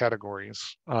different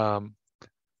categories. So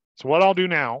what I'll do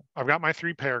now, I've got my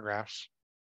 3 paragraphs.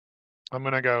 I'm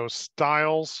going to go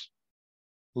styles,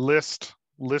 list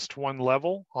 1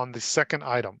 level on the second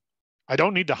item. I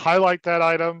don't need to highlight that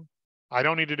item. I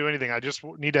don't need to do anything. I just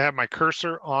need to have my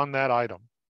cursor on that item.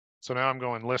 So now I'm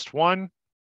going list 1,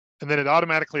 and then it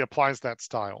automatically applies that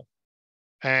style.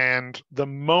 And the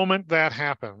moment that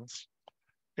happens,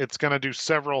 it's going to do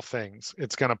several things.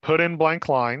 It's going to put in blank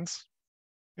lines.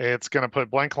 It's going to put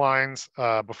blank lines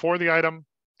before the item,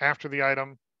 after the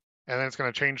item, and then it's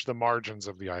going to change the margins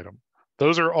of the item.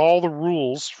 Those are all the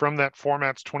rules from that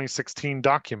Formats 2016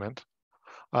 document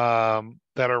that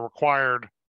are required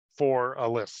for a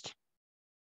list.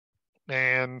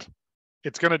 And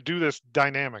it's going to do this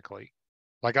dynamically.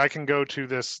 Like I can go to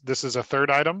this is a third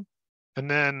item, and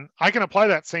then I can apply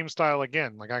that same style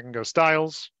again. Like I can go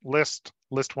styles, list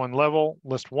 1 level,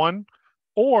 list 1,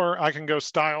 or I can go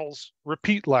styles,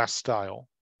 repeat last style.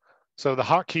 So the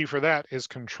hotkey for that is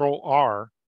Control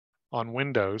R on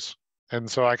Windows. And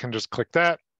so I can just click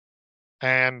that,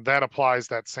 and that applies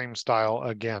that same style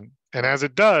again. And as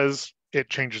it does, it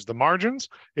changes the margins,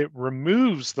 it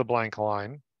removes the blank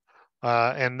line,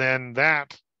 and then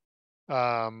that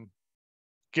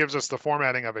gives us the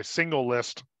formatting of a single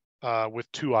list with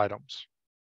 2 items.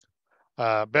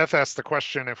 Beth asked the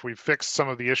question if we fixed some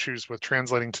of the issues with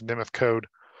translating to Nimeth code.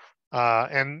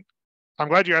 And I'm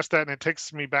glad you asked that, and it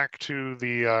takes me back to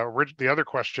the other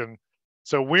question.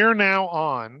 So we're now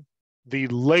on the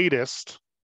latest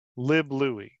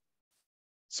libLouis.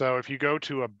 So if you go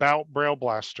to About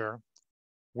BrailleBlaster,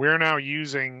 we're now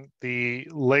using the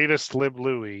latest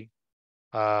libLouis.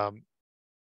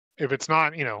 If it's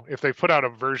not, if they put out a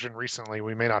version recently,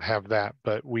 we may not have that,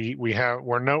 but we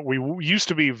used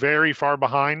to be very far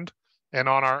behind and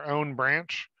on our own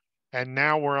branch, and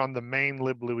now we're on the main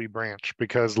libLouis branch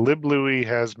because libLouis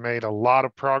has made a lot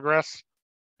of progress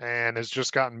and has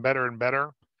just gotten better and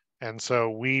better. And so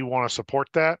we want to support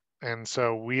that. And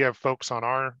so we have folks on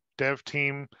our dev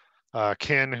team.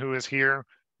 Ken, who is here,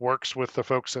 works with the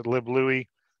folks at libLouis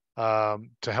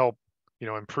to help,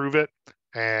 improve it.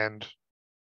 And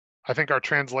I think our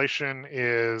translation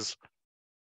is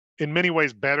in many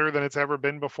ways better than it's ever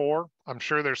been before. I'm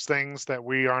sure there's things that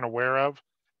we aren't aware of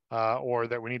or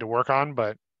that we need to work on,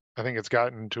 but I think it's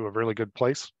gotten to a really good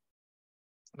place.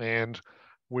 And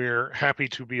we're happy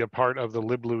to be a part of the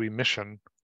libLouis mission.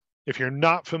 If you're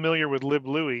not familiar with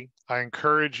libLouis, I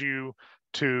encourage you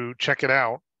to check it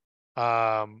out.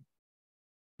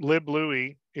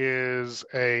 libLouis is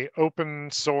a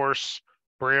open source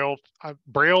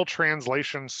Braille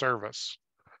translation service.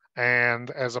 And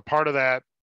as a part of that,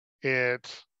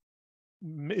 it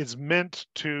is meant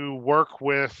to work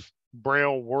with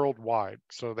Braille worldwide.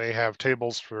 So they have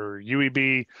tables for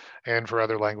UEB and for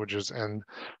other languages, and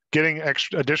getting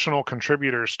additional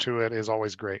contributors to it is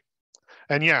always great.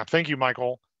 And yeah, thank you,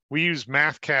 Michael. We use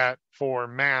MathCat for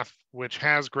math, which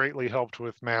has greatly helped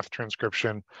with math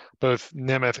transcription, both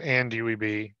Nimeth and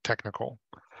UEB technical.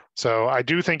 So I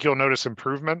do think you'll notice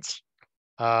improvements,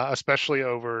 especially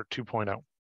over 2.0.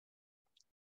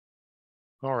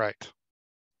 All right.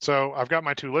 So I've got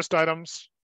my 2 list items.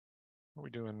 What are we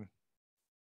doing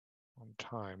on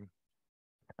time?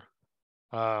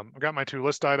 I've got my 2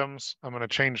 list items. I'm going to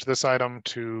change this item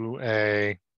to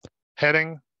a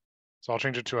heading. So I'll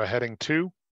change it to a heading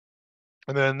 2.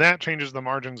 And then that changes the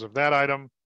margins of that item,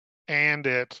 and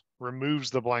it removes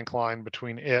the blank line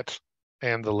between it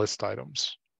and the list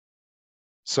items.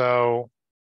 So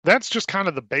that's just kind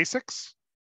of the basics.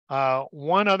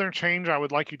 One other change I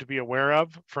would like you to be aware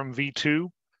of from V2,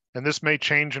 and this may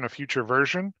change in a future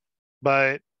version,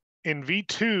 but in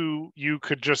V2, you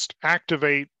could just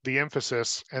activate the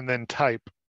emphasis and then type,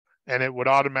 and it would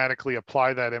automatically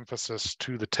apply that emphasis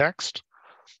to the text.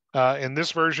 In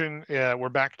this version, we're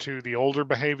back to the older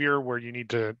behavior where you need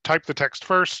to type the text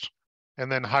first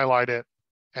and then highlight it,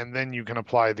 and then you can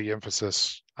apply the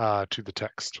emphasis to the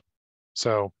text.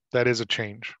 So that is a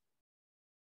change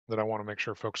that I want to make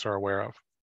sure folks are aware of.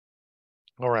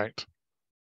 All right.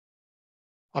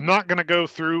 I'm not going to go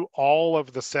through all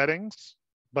of the settings,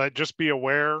 but just be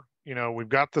aware, we've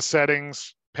got the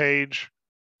settings page,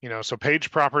 so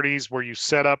page properties where you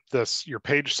set up your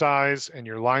page size and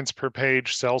your lines per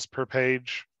page, cells per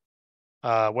page,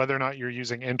 whether or not you're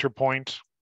using Interpoint.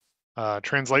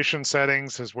 Translation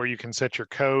settings is where you can set your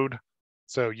code.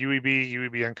 So UEB,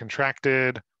 UEB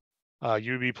uncontracted,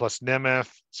 UEB plus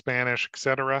Nemeth, Spanish,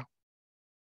 etc.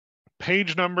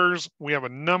 Page numbers, we have a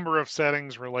number of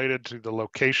settings related to the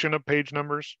location of page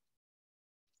numbers.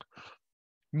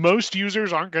 Most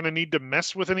users aren't going to need to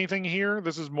mess with anything here.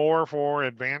 This is more for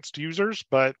advanced users,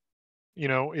 but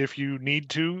if you need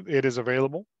to, it is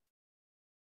available.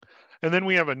 And then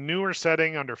we have a newer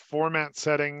setting under format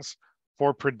settings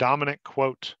for predominant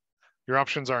quote. Your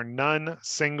options are none,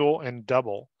 single, and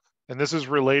double. And this is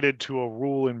related to a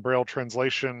rule in Braille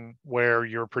translation where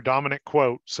your predominant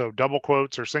quote, so double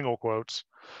quotes or single quotes,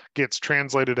 gets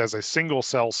translated as a single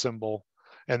cell symbol,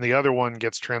 and the other one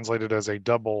gets translated as a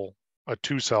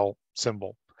two-cell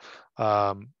symbol.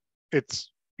 It's,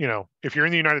 if you're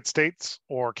in the United States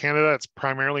or Canada, it's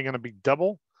primarily going to be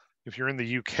double. If you're in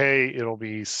the UK, it'll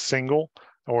be single,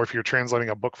 or if you're translating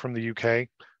a book from the UK,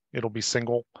 it'll be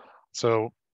single.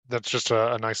 So that's just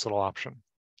a nice little option.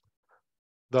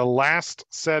 The last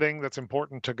setting that's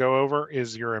important to go over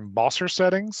is your embosser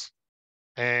settings.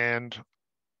 And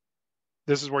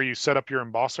this is where you set up your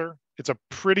embosser. It's a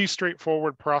pretty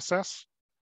straightforward process,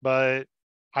 but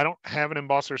I don't have an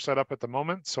embosser set up at the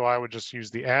moment, so I would just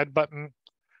use the add button,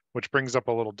 which brings up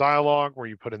a little dialog where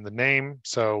you put in the name.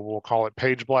 So we'll call it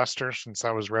BrailleBlaster since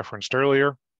that was referenced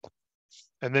earlier.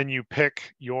 And then you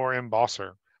pick your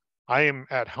embosser. I am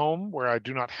at home where I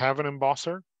do not have an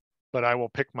embosser, but I will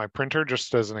pick my printer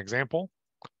just as an example.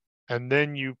 And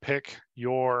then you pick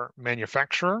your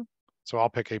manufacturer. So I'll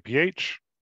pick APH.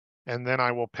 And then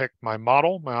I will pick my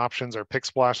model. My options are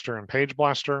PixBlaster and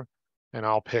PageBlaster. And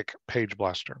I'll pick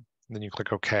PageBlaster. And then you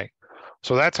click OK.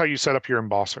 So that's how you set up your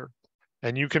embosser.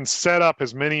 And you can set up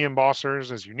as many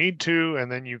embossers as you need to,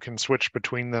 and then you can switch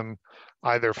between them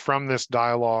either from this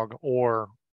dialog or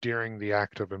during the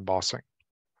act of embossing.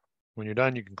 When you're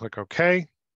done, you can click OK.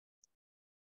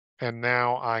 And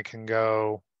now I can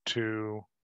go to,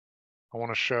 I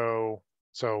want to show,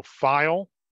 so File,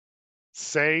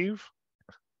 Save,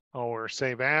 or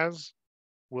Save As.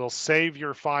 We'll save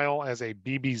your file as a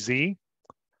BBZ.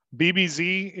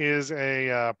 BBZ is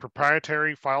a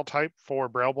proprietary file type for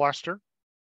BrailleBlaster.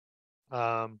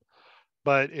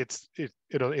 But it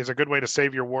is a good way to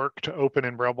save your work to open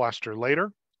in BrailleBlaster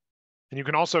later. And you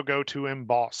can also go to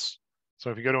Emboss. So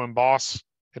if you go to Emboss,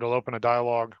 it'll open a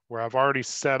dialog where I've already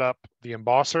set up the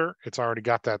embosser. It's already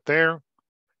got that there.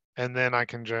 And then I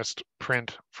can just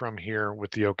print from here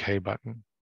with the OK button.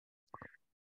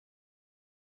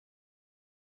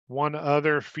 One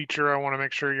other feature I want to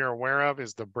make sure you're aware of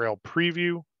is the Braille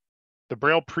Preview. The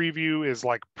Braille Preview is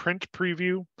like Print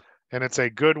Preview, and it's a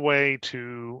good way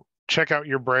to check out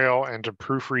your Braille and to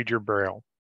proofread your Braille.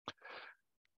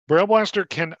 BrailleBlaster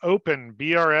can open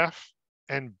BRF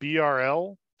and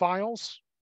BRL files.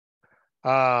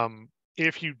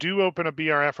 If you do open a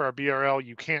BRF or a BRL,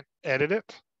 you can't edit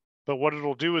it, but what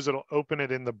it'll do is it'll open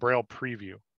it in the Braille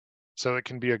Preview. So it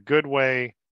can be a good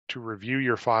way to review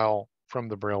your file from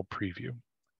the Braille Preview.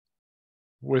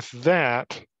 With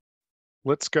that,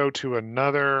 let's go to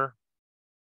another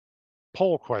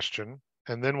poll question,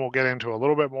 and then we'll get into a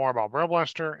little bit more about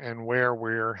BrailleBlaster and where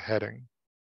we're heading.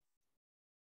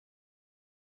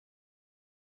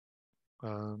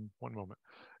 One moment.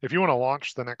 If you want to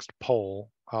launch the next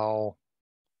poll, I'll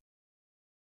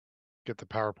get the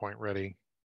PowerPoint ready.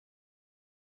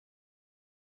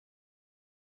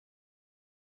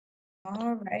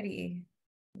 All righty.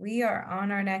 We are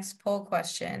on our next poll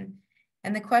question.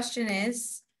 And the question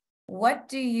is, what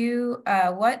do you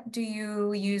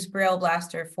use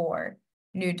BrailleBlaster for?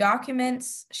 New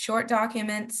documents, short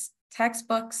documents,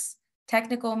 textbooks,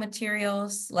 technical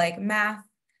materials like math,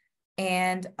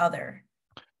 and other.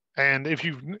 And if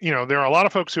there are a lot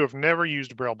of folks who have never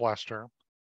used BrailleBlaster.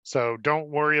 So don't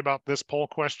worry about this poll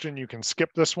question. You can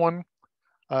skip this one.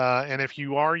 And if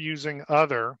you are using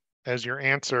other as your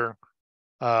answer,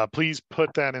 please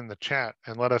put that in the chat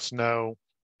and let us know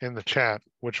in the chat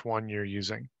which one you're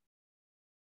using.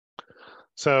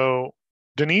 So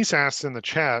Denise asks in the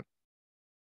chat,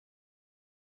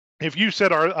 if you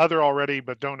said our other already,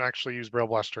 but don't actually use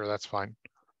BrailleBlaster, that's fine.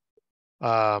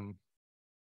 And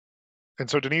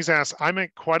so Denise asks, I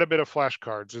make quite a bit of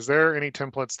flashcards. Is there any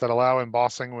templates that allow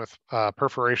embossing with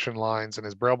perforation lines, and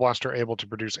is BrailleBlaster able to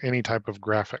produce any type of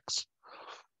graphics?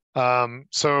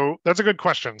 So that's a good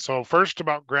question. So first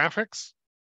about graphics.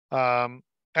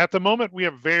 At the moment, we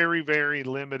have very, very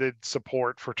limited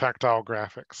support for tactile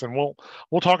graphics, and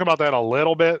we'll talk about that a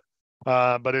little bit,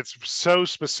 but it's so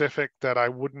specific that I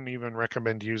wouldn't even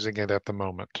recommend using it at the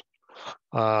moment.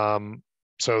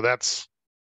 So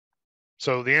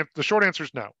the short answer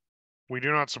is no. We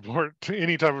do not support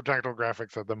any type of tactile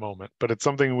graphics at the moment, but it's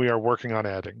something we are working on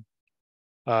adding.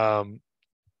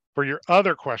 For your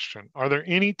other question, are there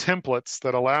any templates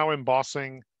that allow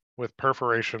embossing with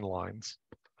perforation lines?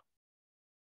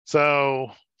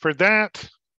 So for that,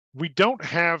 we don't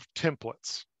have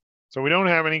templates. So we don't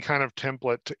have any kind of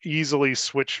template to easily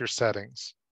switch your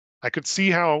settings. I could see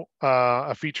how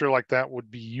a feature like that would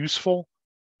be useful,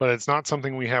 but it's not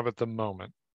something we have at the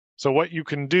moment. So what you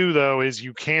can do though is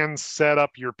you can set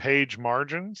up your page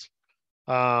margins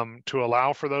to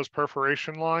allow for those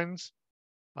perforation lines.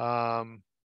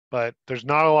 But there's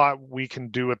not a lot we can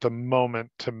do at the moment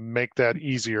to make that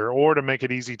easier or to make it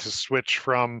easy to switch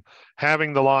from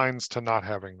having the lines to not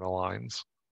having the lines.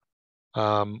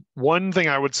 One thing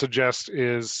I would suggest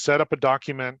is set up a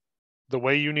document the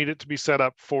way you need it to be set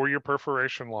up for your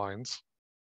perforation lines.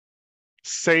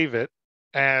 Save it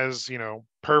as,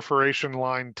 perforation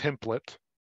line template.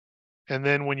 And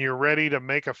then when you're ready to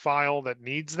make a file that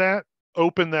needs that,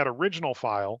 open that original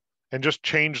file and just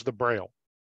change the braille.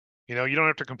 You don't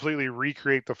have to completely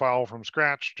recreate the file from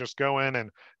scratch. Just go in and,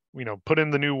 put in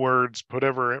the new words, put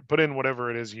in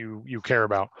whatever it is you care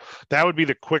about. That would be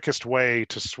the quickest way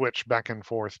to switch back and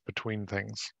forth between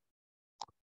things.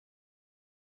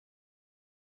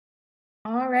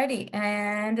 Alrighty,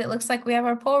 and it looks like we have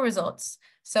our poll results.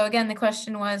 So again, the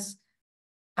question was,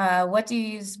 what do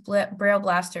you use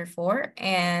BrailleBlaster for?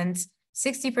 And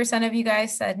 60% of you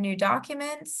guys said new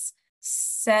documents.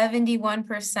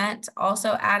 71%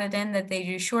 also added in that they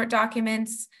do short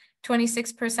documents,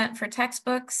 26% for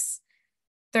textbooks,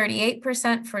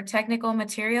 38% for technical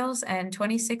materials, and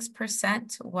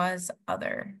 26% was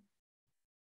other.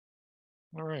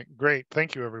 All right, great.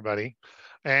 Thank you, everybody.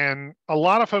 And a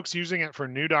lot of folks using it for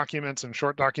new documents and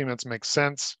short documents makes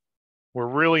sense. We're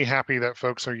really happy that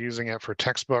folks are using it for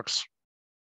textbooks.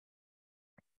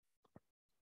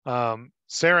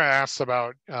 Sarah asks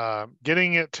about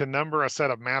getting it to number a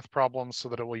set of math problems so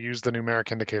that it will use the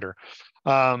numeric indicator.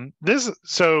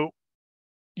 So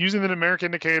using the numeric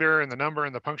indicator and the number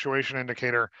and the punctuation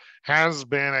indicator has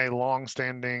been a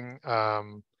long-standing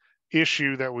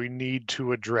issue that we need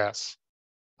to address.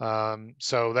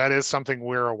 So that is something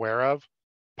we're aware of.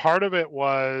 Part of it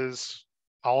was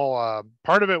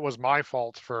my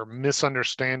fault for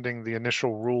misunderstanding the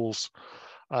initial rules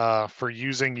for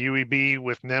using UEB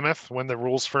with Nemeth when the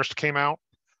rules first came out.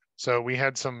 So we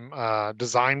had some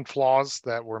design flaws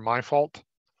that were my fault,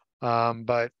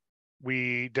 but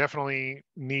we definitely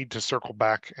need to circle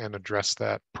back and address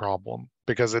that problem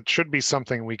because it should be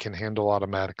something we can handle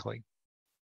automatically.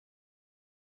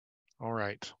 All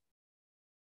right.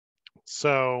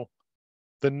 So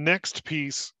the next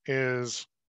piece is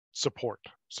support.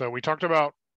 So we talked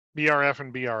about BRF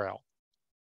and BRL.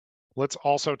 Let's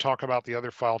also talk about the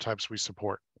other file types we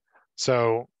support.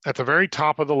 So at the very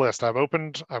top of the list, I've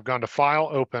gone to File,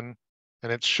 Open,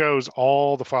 and it shows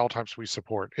all the file types we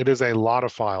support. It is a lot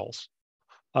of files.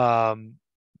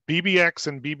 BBX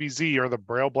and BBZ are the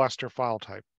BrailleBlaster file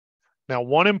type. Now,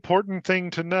 one important thing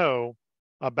to know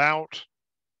about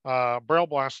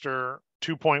BrailleBlaster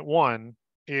 2.1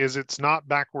 is it's not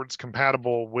backwards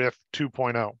compatible with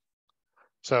 2.0.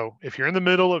 So if you're in the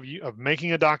middle of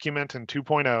making a document in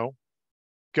 2.0,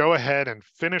 go ahead and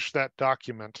finish that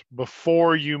document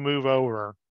before you move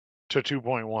over to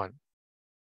 2.1.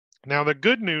 Now, the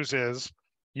good news is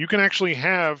you can actually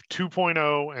have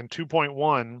 2.0 and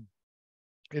 2.1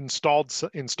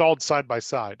 installed side by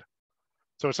side.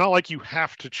 So it's not like you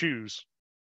have to choose.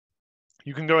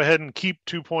 You can go ahead and keep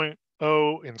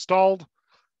 2.0 installed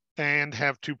and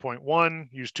have 2.1,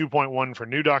 use 2.1 for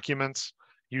new documents,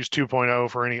 use 2.0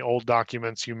 for any old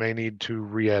documents you may need to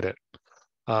re-edit.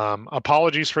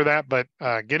 Apologies for that, but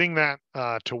getting that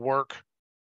to work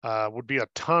would be a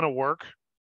ton of work.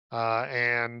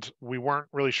 and we weren't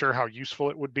really sure how useful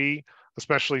it would be,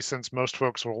 especially since most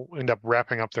folks will end up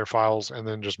wrapping up their files and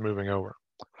then just moving over.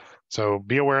 So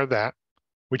be aware of that.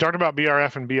 We talked about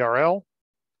BRF and BRL.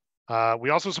 We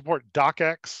also support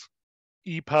docx,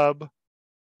 EPUB,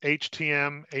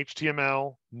 HTM,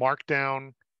 HTML,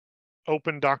 Markdown,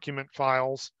 open document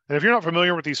files. And if you're not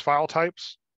familiar with these file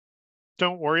types,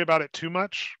 don't worry about it too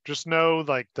much. Just know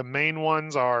like the main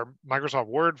ones are Microsoft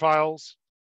Word files,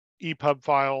 EPUB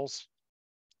files,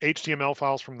 HTML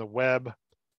files from the web,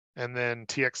 and then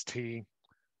TXT,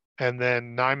 and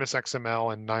then NIMUS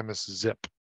XML and NIMUS zip.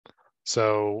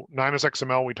 So NIMUS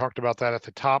XML, we talked about that at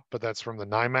the top, but that's from the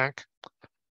NIMAC.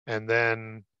 And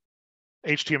then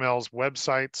HTML's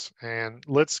websites, and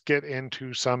let's get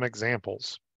into some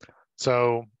examples.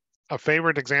 So a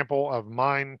favorite example of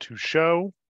mine to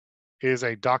show is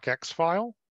a docx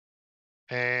file.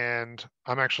 And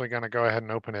I'm actually going to go ahead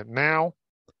and open it now.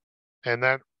 And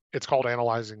that it's called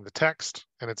Analyzing the Text.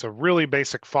 And it's a really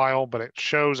basic file, but it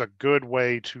shows a good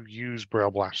way to use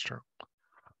BrailleBlaster.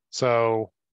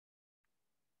 So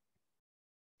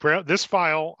this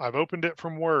file, I've opened it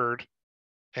from Word,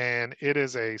 and it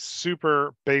is a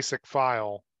super basic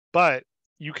file, but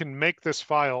you can make this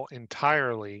file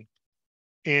entirely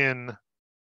in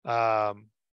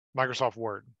Microsoft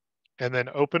Word and then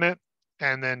open it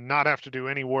and then not have to do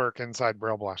any work inside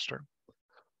BrailleBlaster.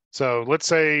 So let's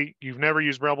say you've never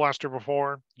used BrailleBlaster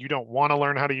before, you don't want to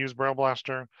learn how to use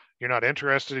BrailleBlaster, you're not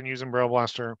interested in using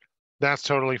BrailleBlaster, that's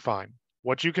totally fine.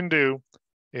 What you can do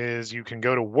is you can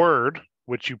go to Word,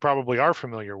 which you probably are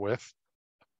familiar with,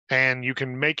 and you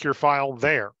can make your file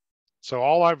there. So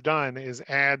all I've done is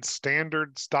add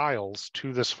standard styles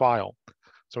to this file.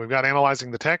 So we've got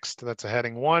Analyzing the Text, that's a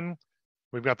heading 1.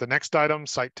 We've got the next item,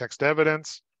 Cite Text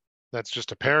Evidence, that's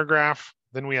just a paragraph.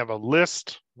 Then we have a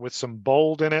list with some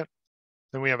bold in it.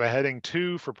 Then we have a heading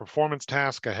 2 for performance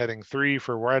task, a heading 3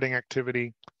 for writing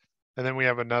activity. And then we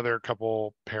have another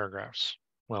couple paragraphs.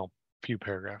 Well, few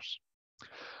paragraphs.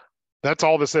 That's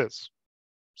all this is.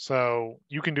 So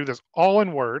you can do this all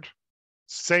in Word,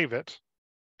 save it,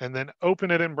 and then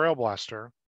open it in BrailleBlaster,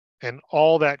 and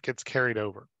all that gets carried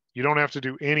over. You don't have to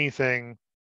do anything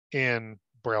in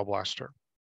BrailleBlaster.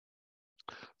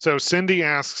 So Cindy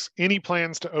asks, any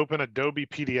plans to open Adobe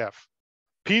PDF?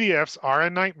 PDFs are a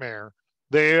nightmare.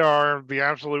 They are the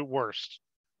absolute worst.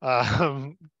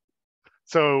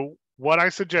 So what I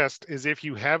suggest is if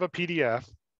you have a PDF,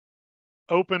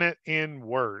 open it in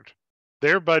Word.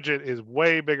 Their budget is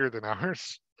way bigger than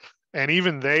ours. And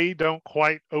even they don't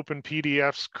quite open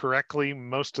PDFs correctly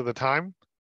most of the time,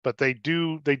 but they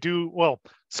do, well,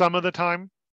 some of the time,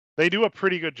 they do a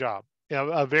pretty good job. You know,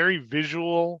 a very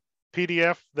visual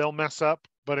PDF, they'll mess up,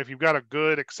 but if you've got a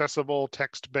good, accessible,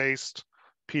 text-based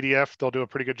PDF, they'll do a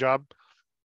pretty good job.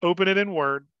 Open it in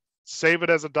Word, save it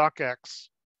as a docx,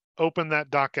 open that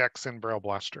docx in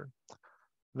BrailleBlaster.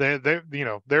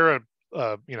 They're a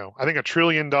I think $1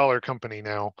 trillion company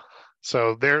now.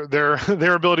 So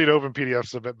their ability to open PDFs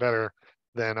is a bit better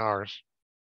than ours.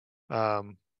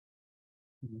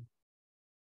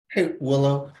 Hey,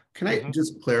 Willow, can I Mhm.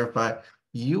 just clarify?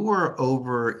 You were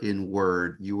over in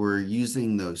Word, you were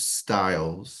using those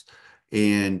styles.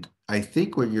 And I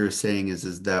think what you're saying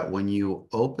is that when you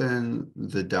open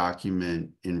the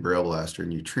document in BrailleBlaster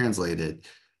and you translate it,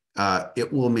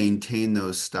 it will maintain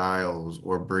those styles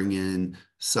or bring in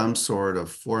some sort of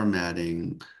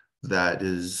formatting that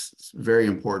is very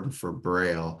important for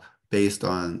Braille based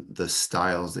on the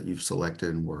styles that you've selected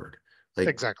in Word. Like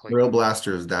Exactly.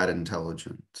 BrailleBlaster is that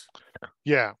intelligent.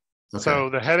 Yeah. Okay. So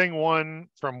the heading 1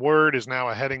 from Word is now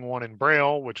a heading 1 in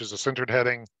Braille, which is a centered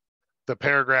heading. The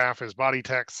paragraph is body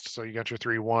text, so you got your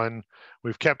 3-1.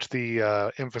 We've kept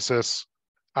the emphasis.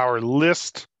 Our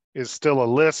list is still a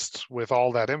list with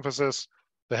all that emphasis.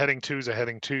 The heading 2 is a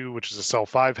heading 2, which is a cell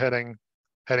 5 heading.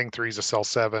 Heading 3 is a cell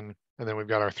 7, and then we've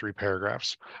got our 3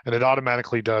 paragraphs. And it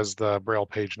automatically does the Braille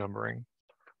page numbering.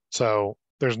 So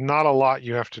there's not a lot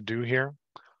you have to do here.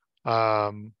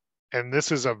 And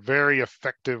this is a very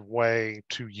effective way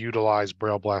to utilize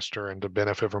BrailleBlaster and to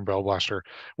benefit from BrailleBlaster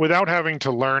without having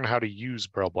to learn how to use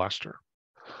BrailleBlaster.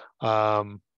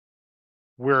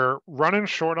 We're running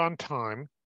short on time,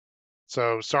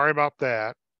 so sorry about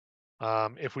that.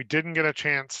 If we didn't get a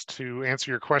chance to answer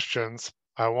your questions,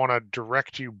 I want to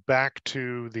direct you back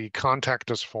to the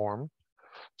Contact Us form.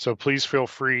 So please feel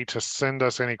free to send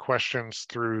us any questions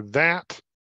through that.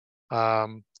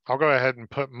 I'll go ahead and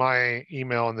put my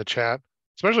email in the chat,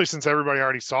 especially since everybody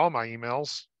already saw my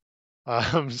emails.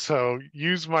 So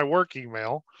use my work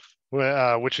email,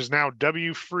 which is now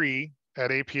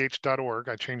wfree@aph.org.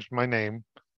 I changed my name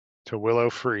to Willow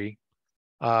Free.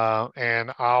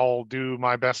 and I'll do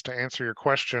my best to answer your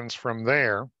questions from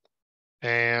there.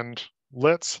 And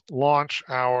let's launch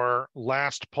our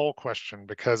last poll question,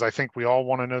 because I think we all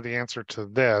want to know the answer to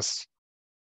this.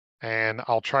 And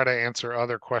I'll try to answer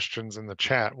other questions in the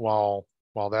chat while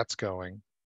that's going.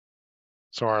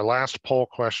 So our last poll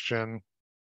question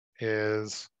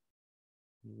is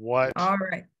what? All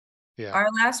right. Yeah.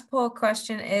 Our last poll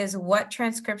question is, what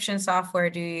transcription software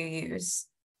do you use?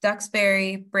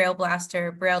 Duxbury,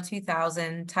 BrailleBlaster, Braille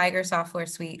 2000, Tiger Software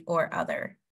Suite, or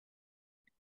other?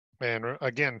 And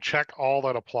again, check all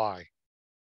that apply.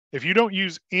 If you don't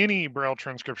use any Braille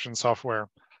transcription software,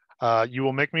 you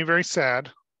will make me very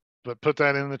sad, but put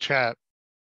that in the chat,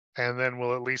 and then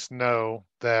we'll at least know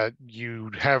that you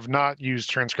have not used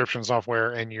transcription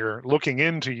software and you're looking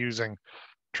into using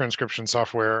transcription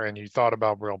software and you thought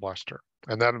about BrailleBlaster.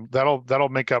 And that'll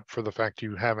make up for the fact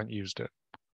you haven't used it.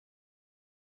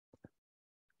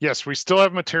 Yes, we still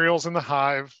have materials in the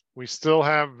Hive. We still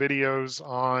have videos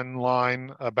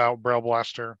online about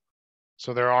BrailleBlaster.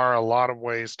 So there are a lot of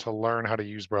ways to learn how to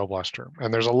use BrailleBlaster.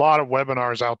 And there's a lot of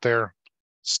webinars out there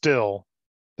still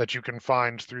that you can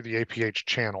find through the APH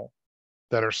channel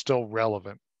that are still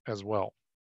relevant as well.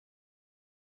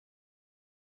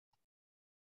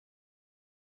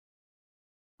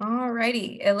 All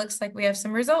righty, it looks like we have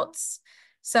some results.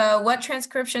 So what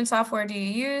transcription software do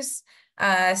you use?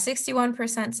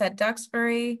 61% said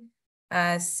Duxbury,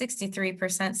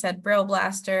 63% said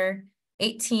BrailleBlaster,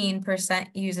 18%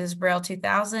 uses Braille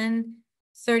 2000,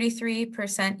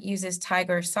 33% uses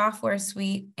Tiger Software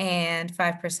Suite, and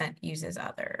 5% uses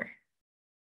other.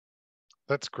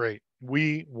 That's great.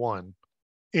 We won.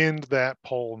 End that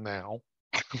poll now.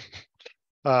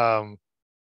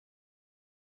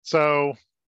 So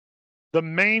the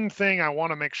main thing I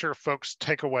want to make sure folks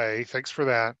take away, thanks for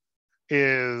that,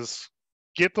 is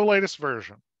get the latest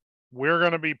version. We're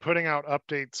going to be putting out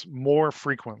updates more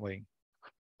frequently.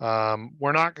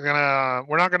 We're not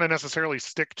gonna necessarily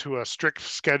stick to a strict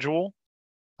schedule.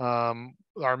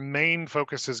 Our main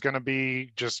focus is going to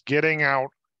be just getting out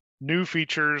new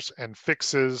features and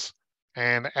fixes,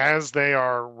 and as they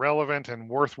are relevant and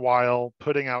worthwhile,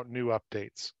 putting out new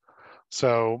updates.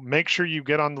 So make sure you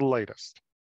get on the latest.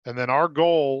 And then our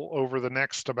goal over the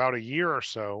next about a year or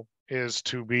so is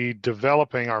to be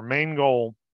developing, our main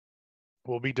goal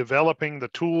will be developing the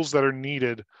tools that are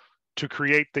needed to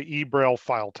create the eBraille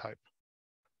file type.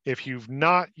 If you've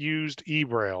not used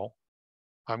eBraille,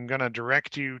 I'm going to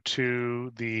direct you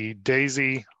to the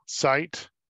DAISY site.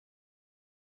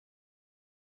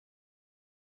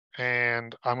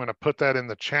 And I'm going to put that in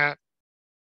the chat.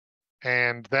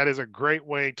 And that is a great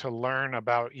way to learn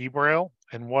about eBraille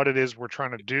and what it is we're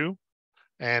trying to do.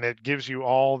 And it gives you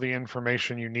all the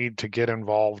information you need to get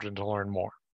involved and to learn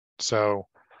more. So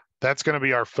that's going to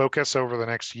be our focus over the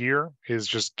next year, is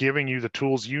just giving you the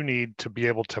tools you need to be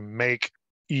able to make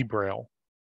eBraille.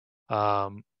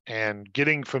 And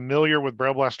getting familiar with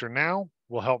BrailleBlaster now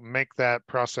will help make that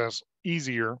process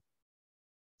easier,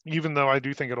 even though I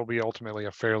do think it'll be ultimately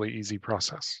a fairly easy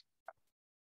process.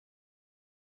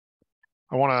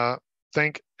 I want to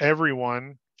thank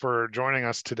everyone for joining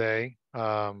us today.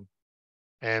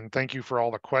 And thank you for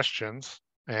all the questions.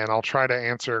 And I'll try to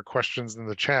answer questions in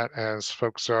the chat as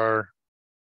folks are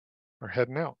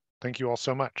heading out. Thank you all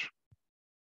so much.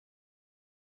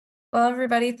 Well,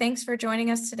 everybody, thanks for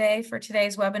joining us today for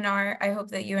today's webinar. I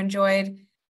hope that you enjoyed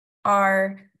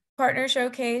our partner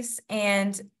showcase.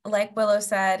 And like Willow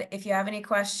said, if you have any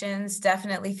questions,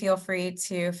 definitely feel free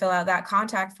to fill out that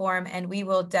contact form, and we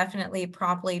will definitely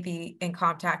promptly be in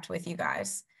contact with you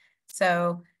guys.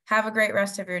 So have a great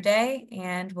rest of your day,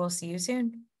 and we'll see you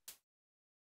soon.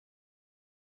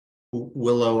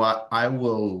 Willow, I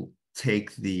will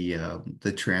take the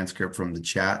transcript from the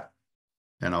chat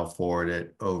and I'll forward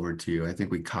it over to you. I think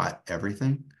we caught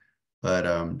everything,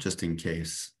 but just in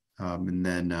case. And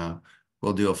then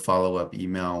we'll do a follow-up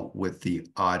email with the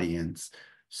audience.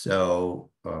 So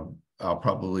I'll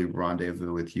probably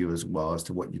rendezvous with you as well as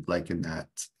to what you'd like in that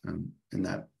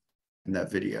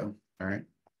video. All right.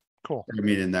 Cool. I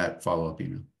mean, in that follow-up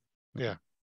email. Yeah.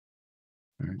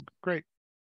 All right. Great.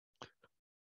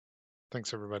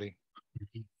 Thanks, everybody.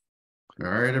 All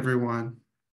right, everyone.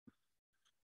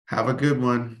 Have a good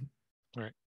one. All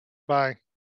right. Bye.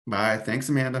 Bye. Thanks,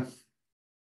 Amanda.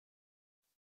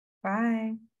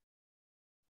 Bye.